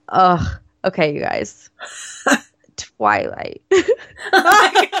 okay, you guys. Twilight.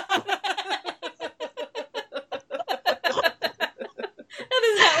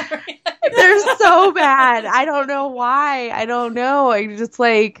 They're so bad. I don't know why. I don't know. I just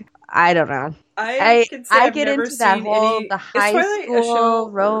I don't know. I get into that whole the high school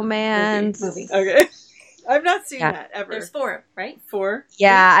romance movie. Okay. I've not seen that ever. There's 4, right? 4?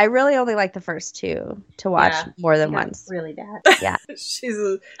 Yeah, I really only like the first 2 to watch more than once. Really bad. Yeah. She's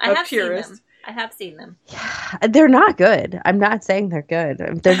a purist. I have seen them. Yeah, they're not good. I'm not saying they're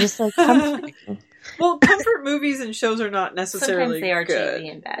good. They're just comforting. Well, comfort movies and shows are not necessarily sometimes they are good. cheesy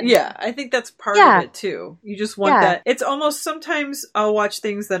and bad. Yeah, I think that's part of it too. You just want that. It's almost, sometimes I'll watch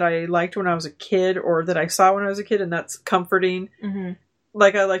things that I liked when I was a kid, or that I saw when I was a kid, and that's comforting. Mm-hmm.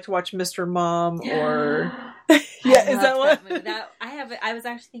 Like, I like to watch Mr. Mom, or is that what? I was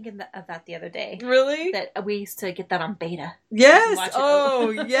actually thinking of that the other day. Really? That we used to get that on beta. Yes.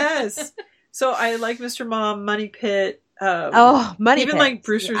 Yes. So I like Mr. Mom, Money Pit. Money even Pit. like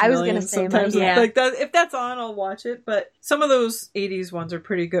Brewster's Millions. I was going to say sometimes Money Pit. like that. If that's on, I'll watch it. But some of those 80s ones are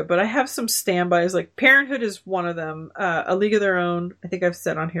pretty good. But I have some standbys. Like Parenthood is one of them. A League of Their Own, I think I've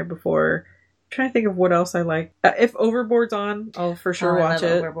said on here before. I'm trying to think of what else I like. If Overboard's on, I'll for sure watch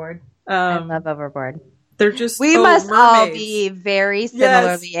it. Overboard. I love Overboard. They're just we must mermaids. all be very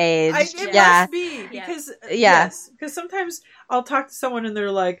similarly aged. It must be because because sometimes I'll talk to someone and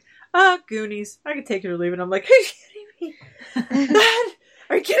they're like, Goonies, I can take it or leave it. I'm like, are you kidding me?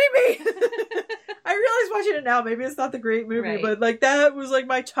 Are you kidding me? I realize watching it now, maybe it's not the great movie, but like that was like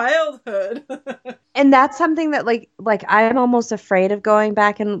my childhood. And that's something that like I'm almost afraid of going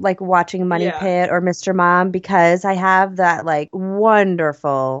back and like watching Money Pit or Mr. Mom, because I have that like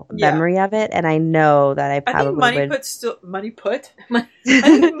wonderful memory of it, and I know that I probably I think I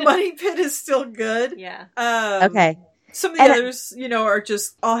think Money Pit is still good. Yeah. Okay. Some of the others, are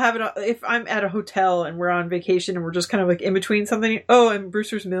just, I'll have it if I'm at a hotel and we're on vacation and we're just kind of like in between something. Oh, and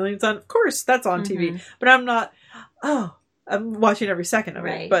Brewster's Millions on. Of course, that's on TV. But I'm not, I'm watching every second of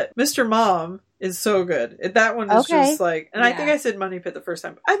it. But Mr. Mom is so good. That one is just like, and I think I said Money Pit the first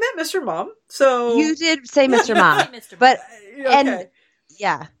time. I meant Mr. Mom. So. You did say Mr. Mom. But, and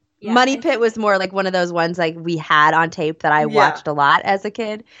Money Pit was more like one of those ones like we had on tape that I watched a lot as a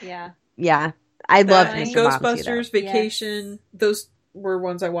kid. Yeah. Yeah. I loved Mr. Ghostbusters, Vacation. Yes. Those were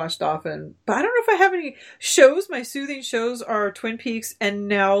ones I watched often. But I don't know if I have any shows. My soothing shows are Twin Peaks and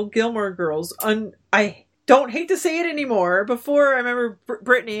now Gilmore Girls. I don't hate to say it anymore. Before, I remember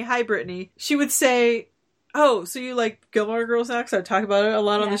Brittany. Hi, Brittany. She would say, "Oh, so you like Gilmore Girls now?" Because I talk about it a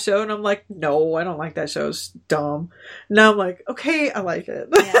lot on the show. And I'm like, no, I don't like that show. It's dumb. Now I'm like, okay, I like it.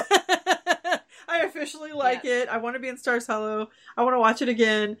 Yeah. I officially like it. I want to be in Stars Hollow. I want to watch it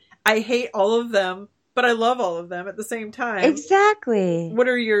again. I hate all of them, but I love all of them at the same time. Exactly. What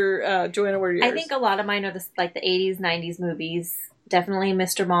are your, Joanna, what are yours? I think a lot of mine are the 80s, 90s movies. Definitely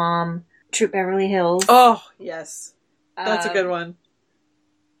Mr. Mom, Troop Beverly Hills. Oh, yes. That's a good one.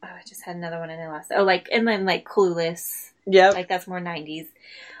 I just had another one in the last. Oh, like, and then like Clueless. Yep. Like that's more 90s.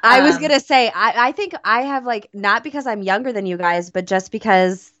 I was gonna say, I think I have like, not because I'm younger than you guys, but just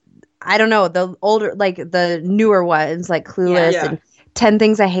because I don't know, the older, like the newer ones, like Clueless and 10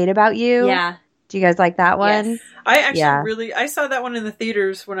 Things I Hate About You. Yeah. Do you guys like that one? Yes. I actually I saw that one in the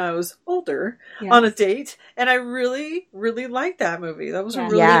theaters when I was older on a date, and I really, really liked that movie. That was a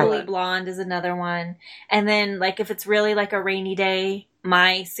really good Legally one. Blonde is another one. And then, like, if it's really like a rainy day,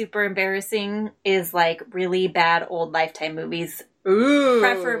 my super embarrassing is like really bad old Lifetime movies. Ooh.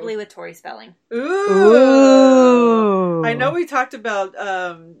 Preferably with Tori Spelling. Ooh. I know we talked about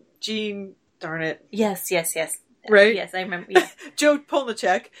Jean, darn it. Yes. Right? Yes, I remember. Yeah. Joe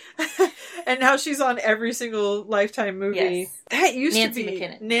Polnicek. And how she's on every single Lifetime movie. Yes. That used Nancy to be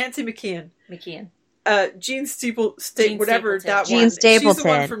McKinnon. Nancy McKeon. Jean Jean Stapleton. whatever that Jean one. Stapleton. She's the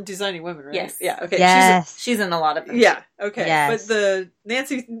one from Designing Women, right? Yes. Yeah, okay. Yes. She's in a lot of them. Yeah, okay. Yes. But the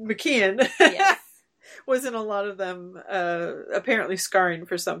Nancy McKeon Yes. was in a lot of them, apparently scarring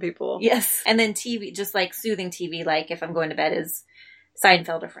for some people. Yes. And then TV, just like soothing TV, like if I'm going to bed, is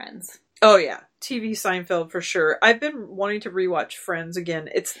Seinfeld or Friends. Oh, yeah. TV Seinfeld for sure. I've been wanting to rewatch Friends again.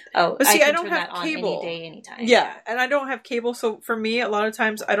 But see, I can don't turn have that on cable. any day, anytime. Yeah, and I don't have cable, so for me, a lot of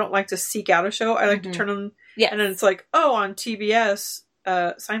times I don't like to seek out a show. I like to turn on, and then it's like, oh, on TBS,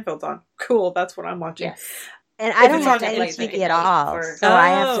 Seinfeld's on. Cool, that's what I'm watching. Yes. And I don't it's have on any Netflix, TV at all. So I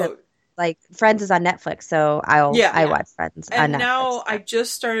have to, like, Friends is on Netflix, so I watch Friends on Netflix. And now I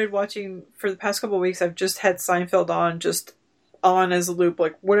just started watching, for the past couple of weeks, I've just had Seinfeld on as a loop,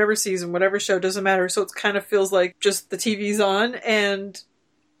 like whatever season, whatever show, doesn't matter. So it kind of feels like just the TV's on, and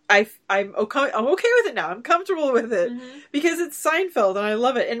I'm okay with it now. I'm comfortable with it because it's Seinfeld and I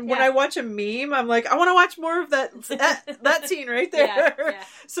love it. And when I watch a meme, I'm like, I want to watch more of that scene right there. Yeah.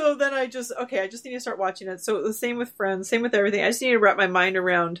 So then I just need to start watching it. So the same with Friends, same with everything. I just need to wrap my mind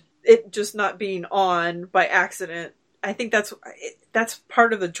around it just not being on by accident. I think that's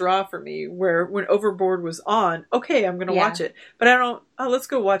part of the draw for me, where when Overboard was on, okay, I'm going to watch it. But I don't, let's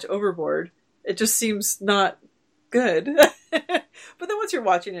go watch Overboard. It just seems not good. But then once you're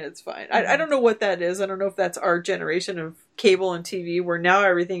watching it, it's fine. I don't know what that is. I don't know if that's our generation of cable and TV, where now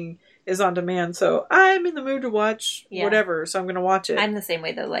everything is on demand. So I'm in the mood to watch whatever, so I'm going to watch it. I'm the same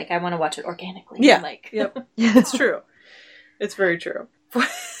way, though. Like, I want to watch it organically. Yeah. Yep. It's true. It's very true.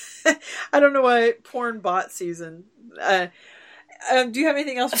 I don't know why porn bot season. Do you have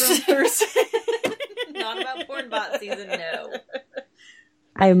anything else for Thursday? Not about porn bot season, no.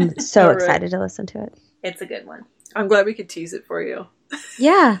 I'm so excited to listen to it. It's a good one. I'm glad we could tease it for you.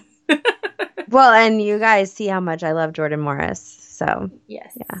 Yeah. Well, and you guys see how much I love Jordan Morris. So,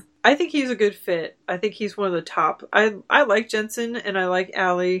 yes. Yeah. I think he's a good fit. I think he's one of the top. I like Jensen and I like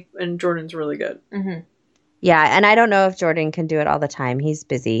Allie, and Jordan's really good. Mm-hmm. Yeah, and I don't know if Jordan can do it all the time. He's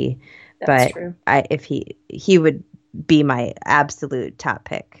busy. That's true. If he would be my absolute top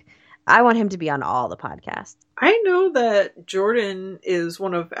pick. I want him to be on all the podcasts. I know that Jordan is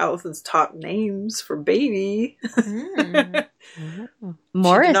one of Allison's top names for baby.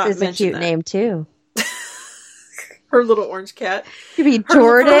 Morris is a cute name too. Her little orange cat. Could be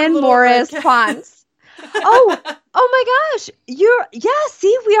Jordan Morris Ponce. Oh my gosh.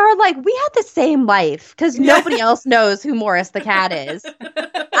 See, we had the same life because nobody else knows who Morris the cat is.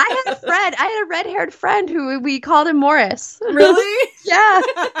 I had a red-haired friend who we called him Morris. Really? Yeah.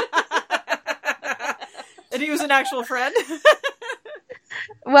 And he was an actual friend?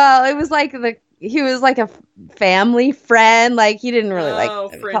 Well, it was like he was like a family friend. Like, he didn't really call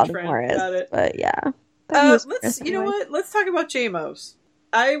him Morris. Got it. But yeah. You know what? Let's talk about JMOs.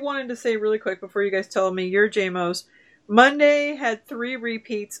 I wanted to say really quick before you guys tell me your JMOs. Monday had 3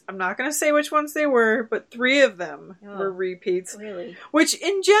 repeats. I'm not going to say which ones they were, but 3 of them were repeats. Really? Which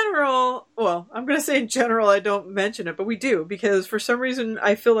in general, well, I'm going to say in general I don't mention it, but we do, because for some reason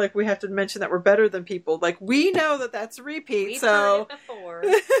I feel like we have to mention that we're better than people. Like, we know that that's a repeat, We've so... heard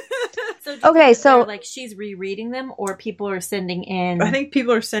it before. So like she's rereading them, or people are sending in... I think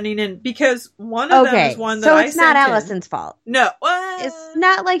people are sending in, because one of them is one that I sent in. So it's not Allison's fault. No. What? It's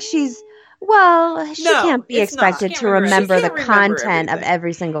not like she's... Well, she can't be expected to remember the content of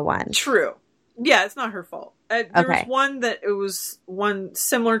every single one. True. Yeah, it's not her fault. There was one that it was one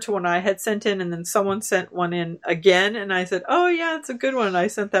similar to one I had sent in, and then someone sent one in again, and I said, oh yeah, it's a good one. I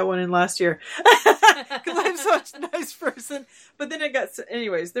sent that one in last year. Because I'm such a nice person. But then it got...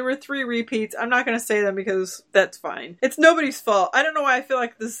 Anyways, there were 3 repeats. I'm not going to say them because that's fine. It's nobody's fault. I don't know why I feel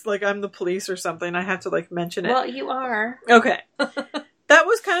like this, like I'm the police or something. I have to mention it. Well, you are. Okay. That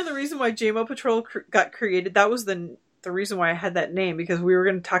was kind of the reason why JMO Patrol got created. That was the reason why I had that name, because we were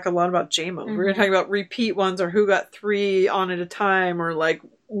going to talk a lot about JMO. Mm-hmm. We were going to talk about repeat ones, or who got 3 on at a time, or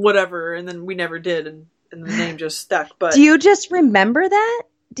whatever, and then we never did, and the name just stuck. But do you just remember that?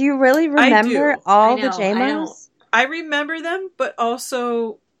 Do you really remember all the JMOs? I remember them, but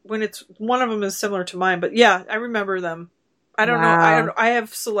also when it's one of them is similar to mine. But yeah, I remember them. I don't know. I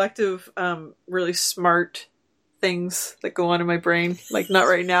have selective, really smart things that go on in my brain. Like not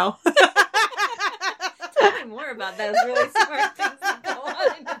right now. Tell me more about those really smart things that go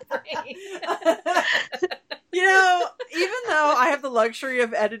on in the brain. You know, even though I have the luxury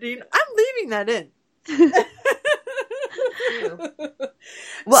of editing, I'm leaving that in.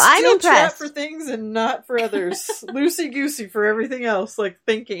 Well, I'm Still impressed chat for things and not for others. Loosey goosey for everything else, like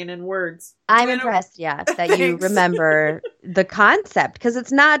thinking and words. I'm impressed, that you remember the concept, because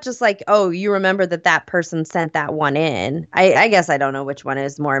it's not just like, oh, you remember that person sent that one in. I guess I don't know which one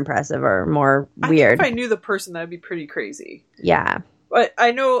is more impressive or more weird. If I knew the person, that'd be pretty crazy. Yeah, but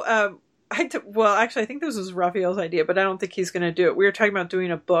I know. Actually, I think this was Raphael's idea, but I don't think he's going to do it. We were talking about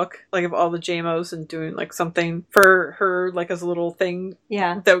doing a book, like of all the JMOs, and doing like something for her, like as a little thing.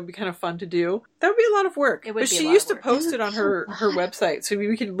 Yeah, that would be kind of fun to do. That would be a lot of work. It would. But she used to post it on her website, so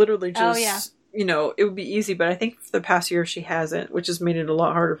we could literally just, you know, it would be easy. But I think for the past year she hasn't, which has made it a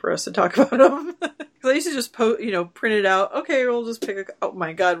lot harder for us to talk about them. Because I used to just print it out. Okay, we'll just pick a. Oh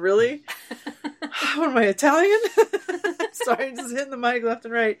my god, really? What am I, Italian? Sorry, just hitting the mic left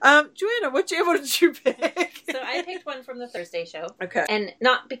and right. Joanna, what JMO did you pick? So I picked one from the Thursday show. Okay. And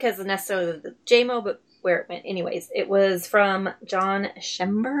not because of necessarily the JMO, but where it went. Anyways, it was from John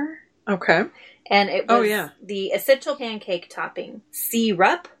Schember. Okay. And it was the essential pancake topping.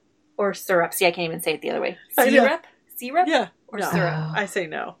 Syrup or syrup? See, I can't even say it the other way. Syrup? Syrup? Yeah. Or no. syrup? I say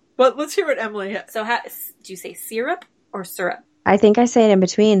no. But let's hear what Emily has. So do you say syrup or syrup? I think I say it in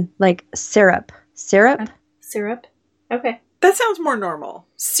between, like syrup. Syrup? Syrup? Okay. That sounds more normal.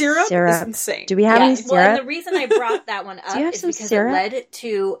 Syrup is insane. Do we have any syrup? Well, and the reason I brought that one up is because syrup? it led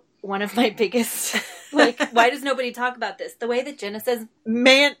to one of my biggest, like, why does nobody talk about this? The way that Jenna says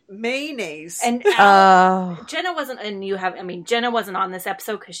mayonnaise. And Jenna wasn't, and Jenna wasn't on this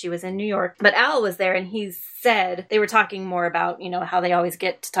episode because she was in New York, but Al was there, and he said they were talking more about, how they always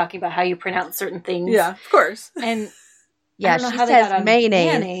get to talking about how you pronounce certain things. Yeah, of course. And yeah, she says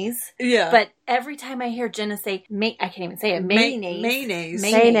mayonnaise. Yeah. But every time I hear Jenna say, I can't even say it, mayonnaise.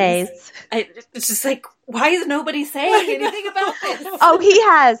 It's just like, why is nobody saying anything about this? Oh, he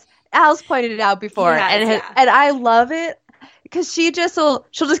has. Al's pointed it out before. And I love it. Because she'll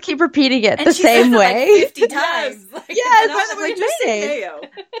just keep repeating it the same way. Like 50 times. Yes. By the way, just say mayo.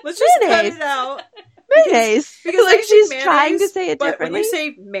 Let's just cut it out. Mayonnaise. Because like she's trying to say it differently. When you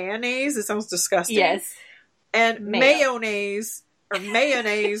say mayonnaise, it sounds disgusting. Yes. And mayonnaise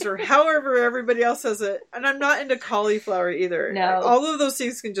or however everybody else says it. And I'm not into cauliflower either. No. All of those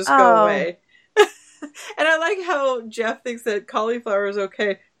things can just go away. And I like how Jeff thinks that cauliflower is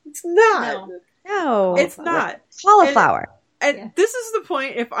okay. It's not. No. It's not. Cauliflower. And this is the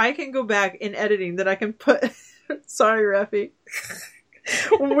point, if I can go back in editing, that I can put... Sorry, Rafi.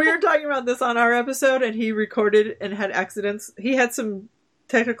 When we were talking about this on our episode and he recorded and had accidents, he had some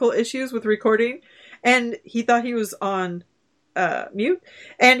technical issues with recording. And he thought he was on mute.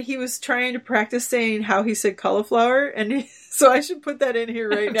 And he was trying to practice saying how he said cauliflower. And so I should put that in here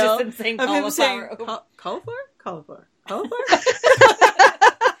right now. Just saying cauliflower. Him saying, cauliflower? Cauliflower. Cauliflower?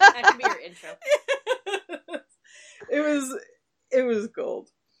 That could be your intro. It was gold.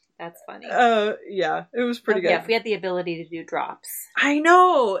 That's funny. Yeah, it was pretty good. Yeah, if we had the ability to do drops. I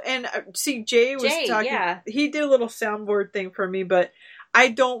know. And see, Jay was talking. Yeah. He did a little soundboard thing for me, but I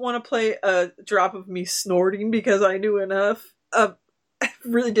don't want to play a drop of me snorting because I knew enough of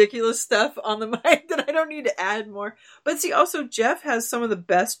ridiculous stuff on the mic that I don't need to add more. But see, also Jeff has some of the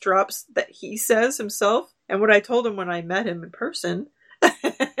best drops that he says himself. And what I told him when I met him in person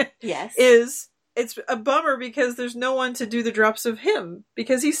is it's a bummer because there's no one to do the drops of him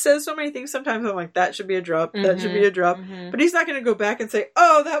because he says so many things. Sometimes I'm like, that should be a drop. That should be a drop. But he's not going to go back and say,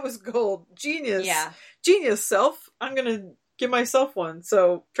 oh, that was gold. Genius. Yeah. Genius self. I'm going to give myself one.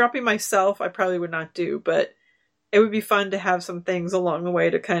 So dropping myself, I probably would not do, but it would be fun to have some things along the way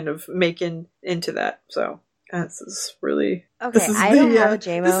to kind of make into that. So this is really... Okay, I don't have a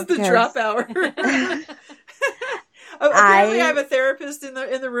JMO. This is the drop hour. Apparently I have a therapist in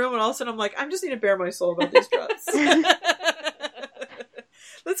the room, and all of a sudden I'm like, I just need to bare my soul about these drops.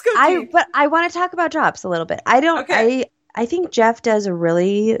 Let's go deep. But I want to talk about drops a little bit. I think Jeff does a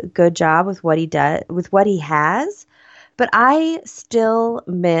really good job with what he does, with what he has, but I still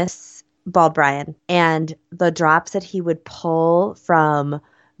miss Bald Brian and the drops that he would pull from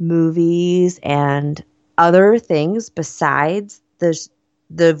movies and other things besides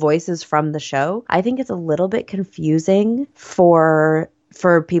the voices from the show. I think it's a little bit confusing for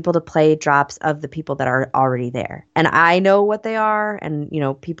for people to play drops of the people that are already there. And I know what they are, and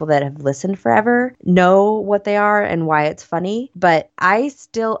people that have listened forever know what they are and why it's funny. But I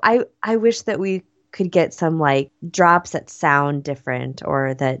wish that we could get some like drops that sound different,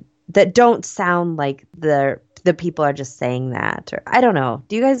 or that don't sound like the people are just saying that. Or I don't know.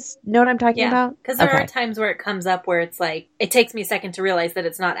 Do you guys know what I'm talking about? Because there are times where it comes up where it's like, it takes me a second to realize that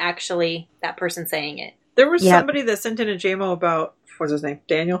it's not actually that person saying it. There was somebody that sent in a JMO about, what's his name?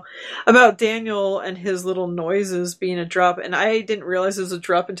 Daniel. About Daniel and his little noises being a drop, and I didn't realize it was a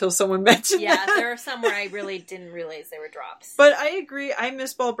drop until someone mentioned that. Yeah, there are some where I really didn't realize they were drops. But I agree, I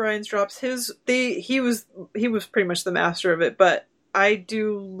miss Ball Brian's drops. He was pretty much the master of it, but I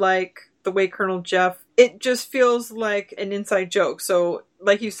do like the way Colonel Jeff, it just feels like an inside joke. So,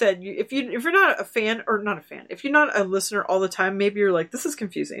 like you said, if you're not a fan, or not a fan, if you're not a listener all the time, maybe you're like, this is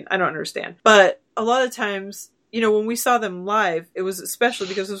confusing, I don't understand. But a lot of times, when we saw them live, it was especially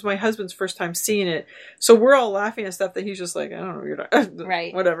because it was my husband's first time seeing it. So we're all laughing at stuff that he's just like, I don't know, you're not,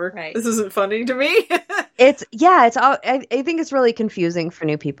 right, whatever. Right. This isn't funny to me. It's all, I think it's really confusing for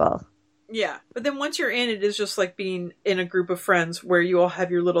new people. Yeah. But then once you're in, it is just like being in a group of friends where you all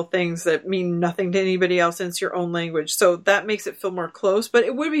have your little things that mean nothing to anybody else, and it's your own language. So that makes it feel more close, but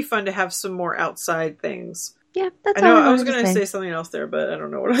it would be fun to have some more outside things. Yeah, that's I know all I was going to say something else there, but I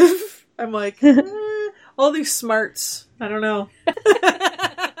don't know what I'm like, all these smarts. I don't know.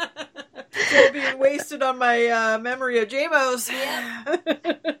 Still being wasted on my memory of JMOs.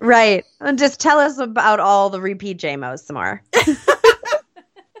 Yeah. Right. And just tell us about all the repeat JMOs some more.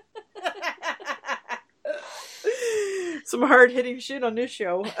 Some hard-hitting shit on this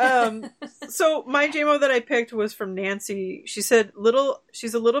show. So my JMO that I picked was from Nancy. She said,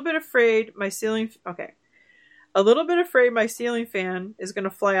 she's a little bit afraid my ceiling fan is going to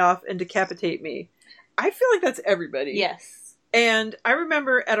fly off and decapitate me. I feel like that's everybody. Yes. And I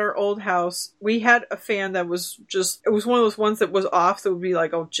remember at our old house, we had a fan that was it was one of those ones that was off, so it would be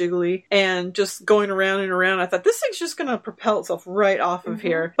like all jiggly and just going around and around. I thought, this thing's just going to propel itself right off of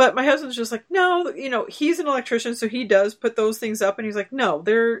here. But my husband's just like, no, he's an electrician, so he does put those things up, and he's like, no,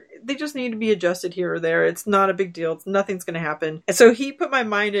 they just need to be adjusted here or there. It's not a big deal. Nothing's going to happen. And so he put my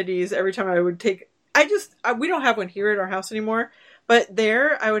mind at ease every time I would take, we don't have one here at our house anymore. But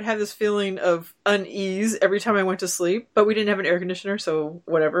there, I would have this feeling of unease every time I went to sleep. But we didn't have an air conditioner, so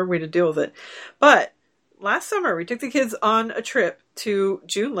whatever, we had to deal with it. But last summer, we took the kids on a trip to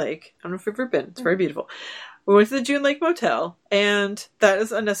June Lake. I don't know if you've ever been. It's very beautiful. We went to the June Lake Motel, and that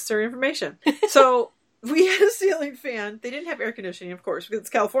is unnecessary information. So we had a ceiling fan. They didn't have air conditioning, of course, because it's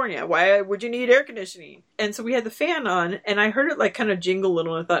California. Why would you need air conditioning? And so we had the fan on, and I heard it like kind of jingle a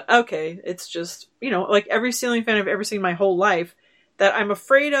little, and I thought, okay, it's just, like every ceiling fan I've ever seen in my whole life that I'm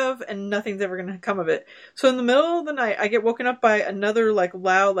afraid of, and nothing's ever going to come of it. So in the middle of the night, I get woken up by another like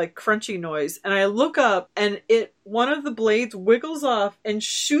loud, like crunchy noise, and I look up, and one of the blades wiggles off and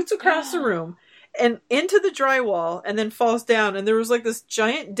shoots across the room and into the drywall, and then falls down, and there was like this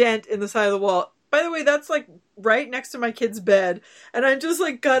giant dent in the side of the wall. By the way, that's like right next to my kid's bed, and I just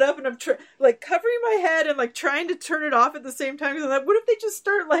like got up and I'm like covering my head and like trying to turn it off at the same time, because I thought, what if they just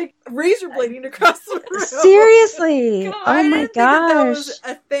start like razor blading across the room? Seriously? God, oh my gosh! That was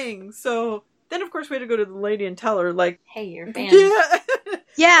a thing. So then, of course, we had to go to the lady and tell her, like, "Hey, you're a fan."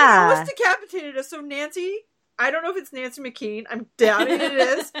 Yeah. Almost decapitated us. So Nancy, I don't know if it's Nancy McKean. I'm doubting it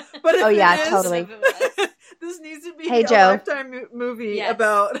is, but if it is, totally. This needs to be a Joe. Lifetime movie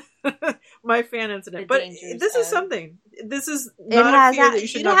about my fan incident. But this is something. This is not a fear that you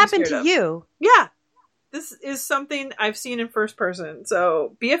should not be scared of. It happened to you. Yeah. This is something I've seen in first person.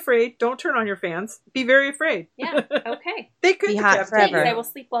 So be afraid. Don't turn on your fans. Be very afraid. Yeah. Okay. They could be hot forever. I will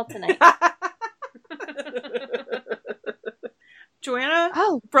sleep well tonight.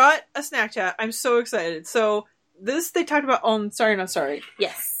 Joanna brought a snack chat. I'm so excited. So they talked about Sorry Not Sorry.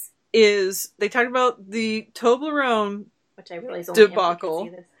 Yes. They talked about the Toblerone, which I realize only debacle.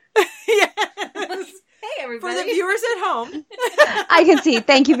 Can see this. Yes. Hey everybody. For the viewers at home. I can see.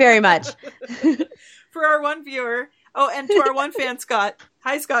 Thank you very much. For our one viewer. Oh, and to our one fan, Scott.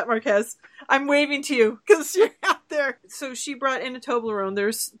 Hi, Scott Marquez. I'm waving to you because you're out there. So she brought in a Toblerone. There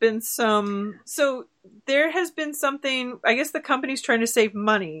has been something, I guess the company's trying to save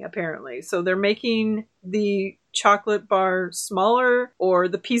money, apparently. So they're making the chocolate bar smaller, or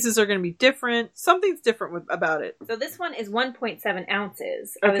the pieces are going to be different. Something's different about it. So this one is 1.7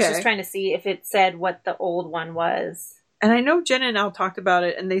 ounces. I was just trying to see if it said what the old one was. And I know Jen and Al talked about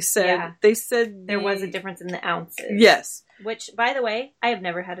it, and they said there was a difference in the ounces. Yes. Which, by the way, I have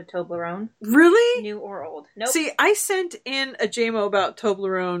never had a Toblerone. Really? New or old. Nope. See, I sent in a JMO about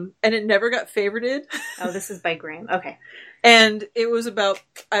Toblerone, and it never got favorited. Oh, this is by gram. Okay. And it was about,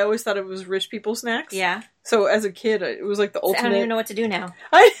 I always thought it was rich people snacks. Yeah. So as a kid, it was like the ultimate. I don't even know what to do now.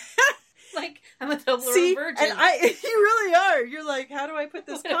 Like, I'm a Toblerone virgin. And you really are. You're like, how do I put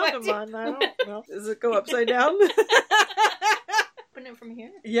this condom on? I don't know. Does it go upside down? Putting it from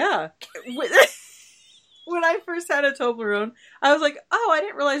here? Yeah. When I first had a Toblerone, I was like, oh, I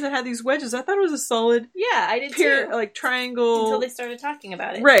didn't realize it had these wedges. I thought it was a solid I did too. Like triangle. Until they started talking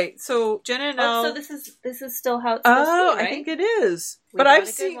about it. Right. So Jenna and Elle. So this is still how it's supposed to be, right? I think it is.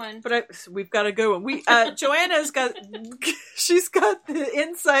 We've got a good one. Joanna's got, she's got the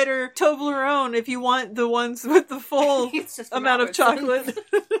insider Toblerone if you want the ones with the full amount of chocolate.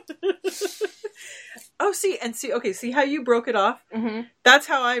 Oh, see how you broke it off? Mm-hmm. That's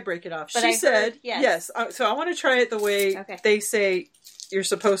how I break it off. But she said, yes. So I want to try it the way they say you're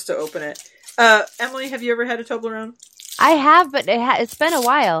supposed to open it. Emily, have you ever had a Toblerone? I have, but it's been a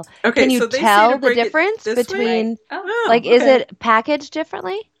while. Okay, can you tell the difference between, is it packaged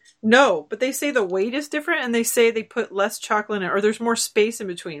differently? No, but they say the weight is different, and they say they put less chocolate in it, or there's more space in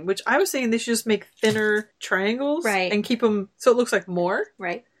between, which I was saying they should just make thinner triangles and keep them so it looks like more.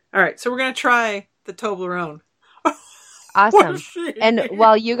 Right. All right, so we're going to try the Toblerone. Awesome. And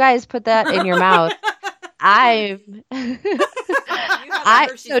while you guys put that in your mouth,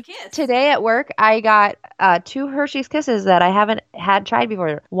 today at work I got 2 Hershey's Kisses that I haven't tried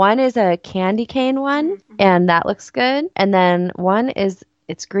before. One is a candy cane one, and that looks good. And then one is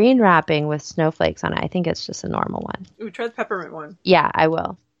it's green wrapping with snowflakes on it. I think it's just a normal one. Ooh, try the peppermint one. Yeah, I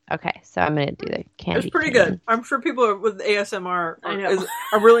will. Okay, so I'm going to do the candy. It's pretty good. I'm sure people with ASMR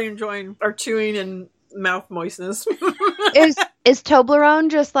are really enjoying our chewing and mouth moistness. Is Toblerone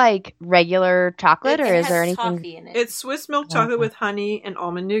just like regular chocolate, or is there anything? Toffee in it. It's Swiss milk chocolate with honey and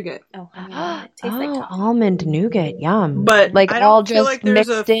almond nougat. Oh, honey! It tastes like toffee. Almond nougat, yum! But like all just like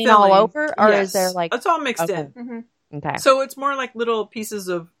mixed in all over, or is there like it's all mixed in? Mm-hmm. Okay, so it's more like little pieces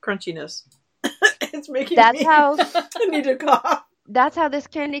of crunchiness. It's making how I need to cough. That's how this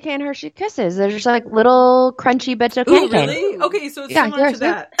candy cane Hershey Kisses. They're just like little crunchy bits of candy cane. Really? Okay, so it's similar to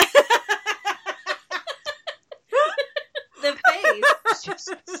that. The face.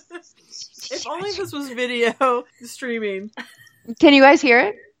 If only this was video streaming. Can you guys hear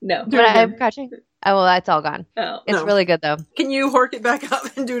it? No. When I'm catching? Oh, well, that's all gone. Oh. It's really good, though. Can you hork it back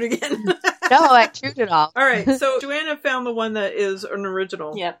up and do it again? No, I chewed it off. All right, so Joanna found the one that is an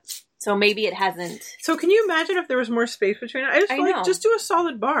original. Yep. So maybe it hasn't. So can you imagine if there was more space between it? I just feel like just do a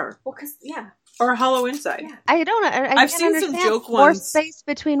solid bar. Well, because, or a hollow inside. Yeah. I don't know. I've seen some joke ones. More space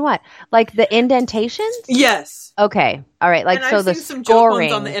between what? Like the indentations? Yes. Okay. All right. Like, and so I've the seen some joke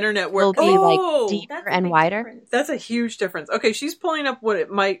ones on the internet where will be like deeper and wider. Difference. That's a huge difference. Okay, she's pulling up what it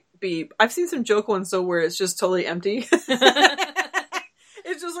might be. I've seen some joke ones though where it's just totally empty.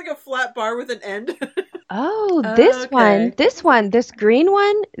 It's just like a flat bar with an end. Oh, this green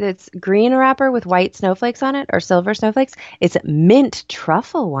one, it's green wrapper with white snowflakes on it, or silver snowflakes. It's mint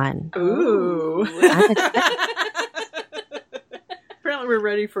truffle one. Ooh. Apparently we're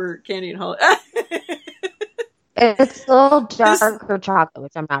ready for candy and holiday. It's a little darker chocolate,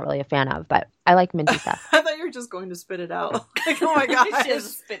 which I'm not really a fan of, but I like minty stuff. I thought you were just going to spit it out. Like, oh my gosh.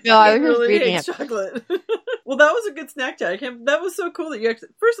 No, I was just really reading hate it. Chocolate. Well, that was a good snack chat. That was so cool that you actually,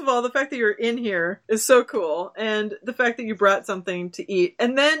 first of all, the fact that you're in here is so cool. And the fact that you brought something to eat.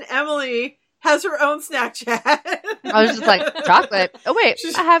 And then Emily has her own snack chat. I was just like, chocolate. Oh, wait,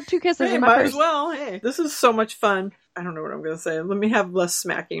 I have 2 kisses in my purse. Might as well. Hey, this is so much fun. I don't know what I'm going to say. Let me have less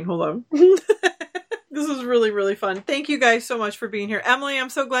smacking. Hold on. This was really, really fun. Thank you guys so much for being here. Emily, I'm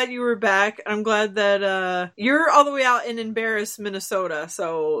so glad you were back. I'm glad that you're all the way out in Embarrass, Minnesota.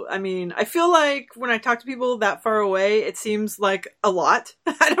 So, I mean, I feel like when I talk to people that far away, it seems like a lot.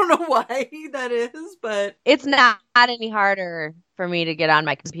 I don't know why that is, but... It's not any harder for me to get on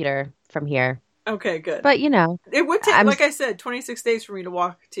my computer from here. Okay, good. But, you know. It would take, like I said, 26 days for me to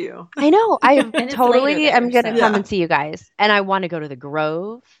walk to you. I know. I totally am going to come and see you guys. And I want to go to the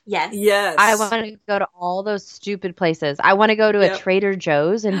Grove. Yes. Yes. I want to go to all those stupid places. I want to go to a Trader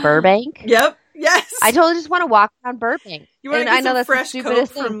Joe's in Burbank. Yep. Yes. I totally just want to walk around Burbank. You want to get some fresh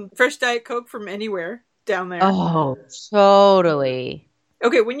Coke fresh Diet Coke from anywhere down there. Oh, totally.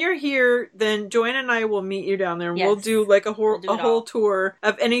 Okay, when you're here, then Joanna and I will meet you down there, and we'll do like a whole tour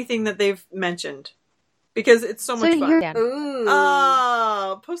of anything that they've mentioned, because it's so much fun. Ooh.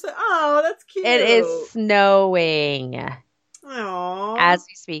 Oh, post it. Oh, that's cute. It is snowing. Aww. As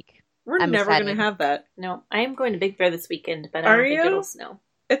we speak. We're never going to have that. No, I am going to Big Bear this weekend, but I don't think it'll snow.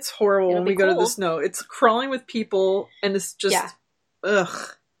 It's horrible when we go to the snow. It's crawling with people, and it's just ugh.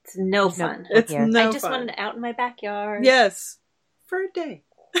 It's no fun. It's no fun. I just wanted it out in my backyard. Yes. For a day.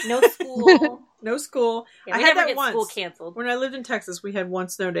 No school. No school. Yeah, I we had never that get once. school canceled. When I lived in Texas, we had one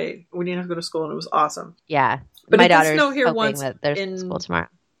snow day. We didn't have to go to school, and it was awesome. Yeah. But my it did daughter's snow here hoping once that there's in school tomorrow.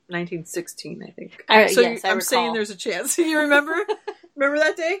 1916, I think. Yes, I I'm recall. saying there's a chance. You remember? Remember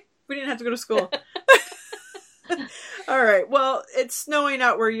that day? We didn't have to go to school. All right. Well, it's snowing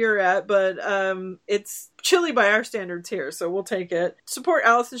out where you're at, but it's chilly by our standards here, so we'll take it. Support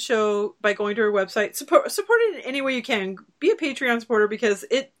Allison's show by going to her website. Support it in any way you can. Be a Patreon supporter because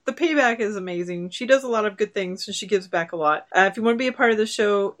the payback is amazing. She does a lot of good things and she gives back a lot. If you want to be a part of the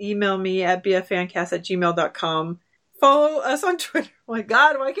show, email me at bffancast@gmail.com. Follow us on Twitter. Oh my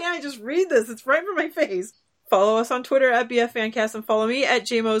God, why can't I just read this? It's right in my face. Follow us on Twitter at BFFancast and follow me at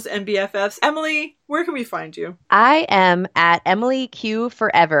JMOs and BFFs. Emily, where can we find you? I am at Emily Q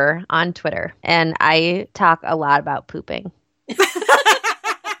Forever on Twitter, and I talk a lot about pooping.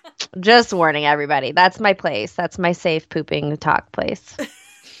 Just warning everybody. That's my place. That's my safe pooping talk place.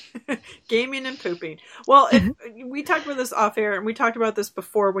 Gaming and pooping. Well, we talked about this off air, and we talked about this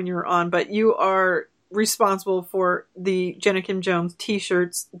before when you were on, but you are responsible for the Jenna Kim Jones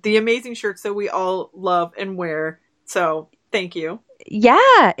t-shirts, the amazing shirts that we all love and wear. So thank you.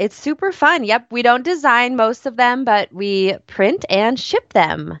 Yeah, it's super fun. Yep, we don't design most of them, but we print and ship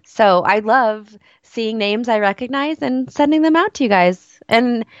them. So I love seeing names I recognize and sending them out to you guys.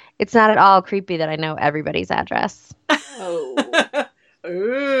 And it's not at all creepy that I know everybody's address. Oh.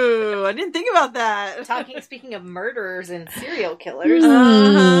 Ooh, I didn't think about that. Speaking of murderers and serial killers.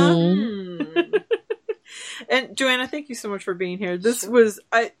 And Joanna, thank you so much for being here. This was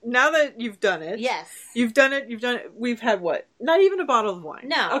now that you've done it. Yes. You've done it. We've had what? Not even a bottle of wine.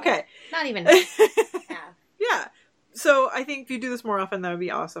 No. Okay. Not even half. Yeah. So I think if you do this more often, that would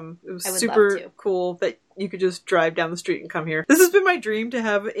be awesome. It was I would super love to. cool that you could just drive down the street and come here. This has been my dream to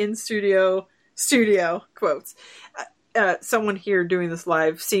have in studio quotes. Someone here doing this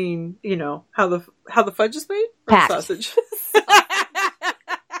live, seeing how the fudge is made or Packed. sausage.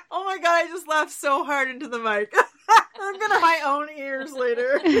 Oh my God! I just laughed so hard into the mic. I'm gonna have my own ears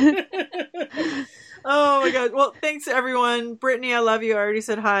later. Oh my God! Well, thanks everyone. Brittany, I love you. I already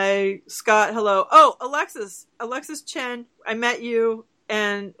said hi. Scott, hello. Oh, Alexis Chen. I met you,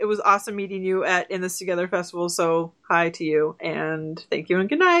 and it was awesome meeting you at In This Together Festival. So hi to you, and thank you, and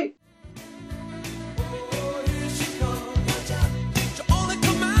good night.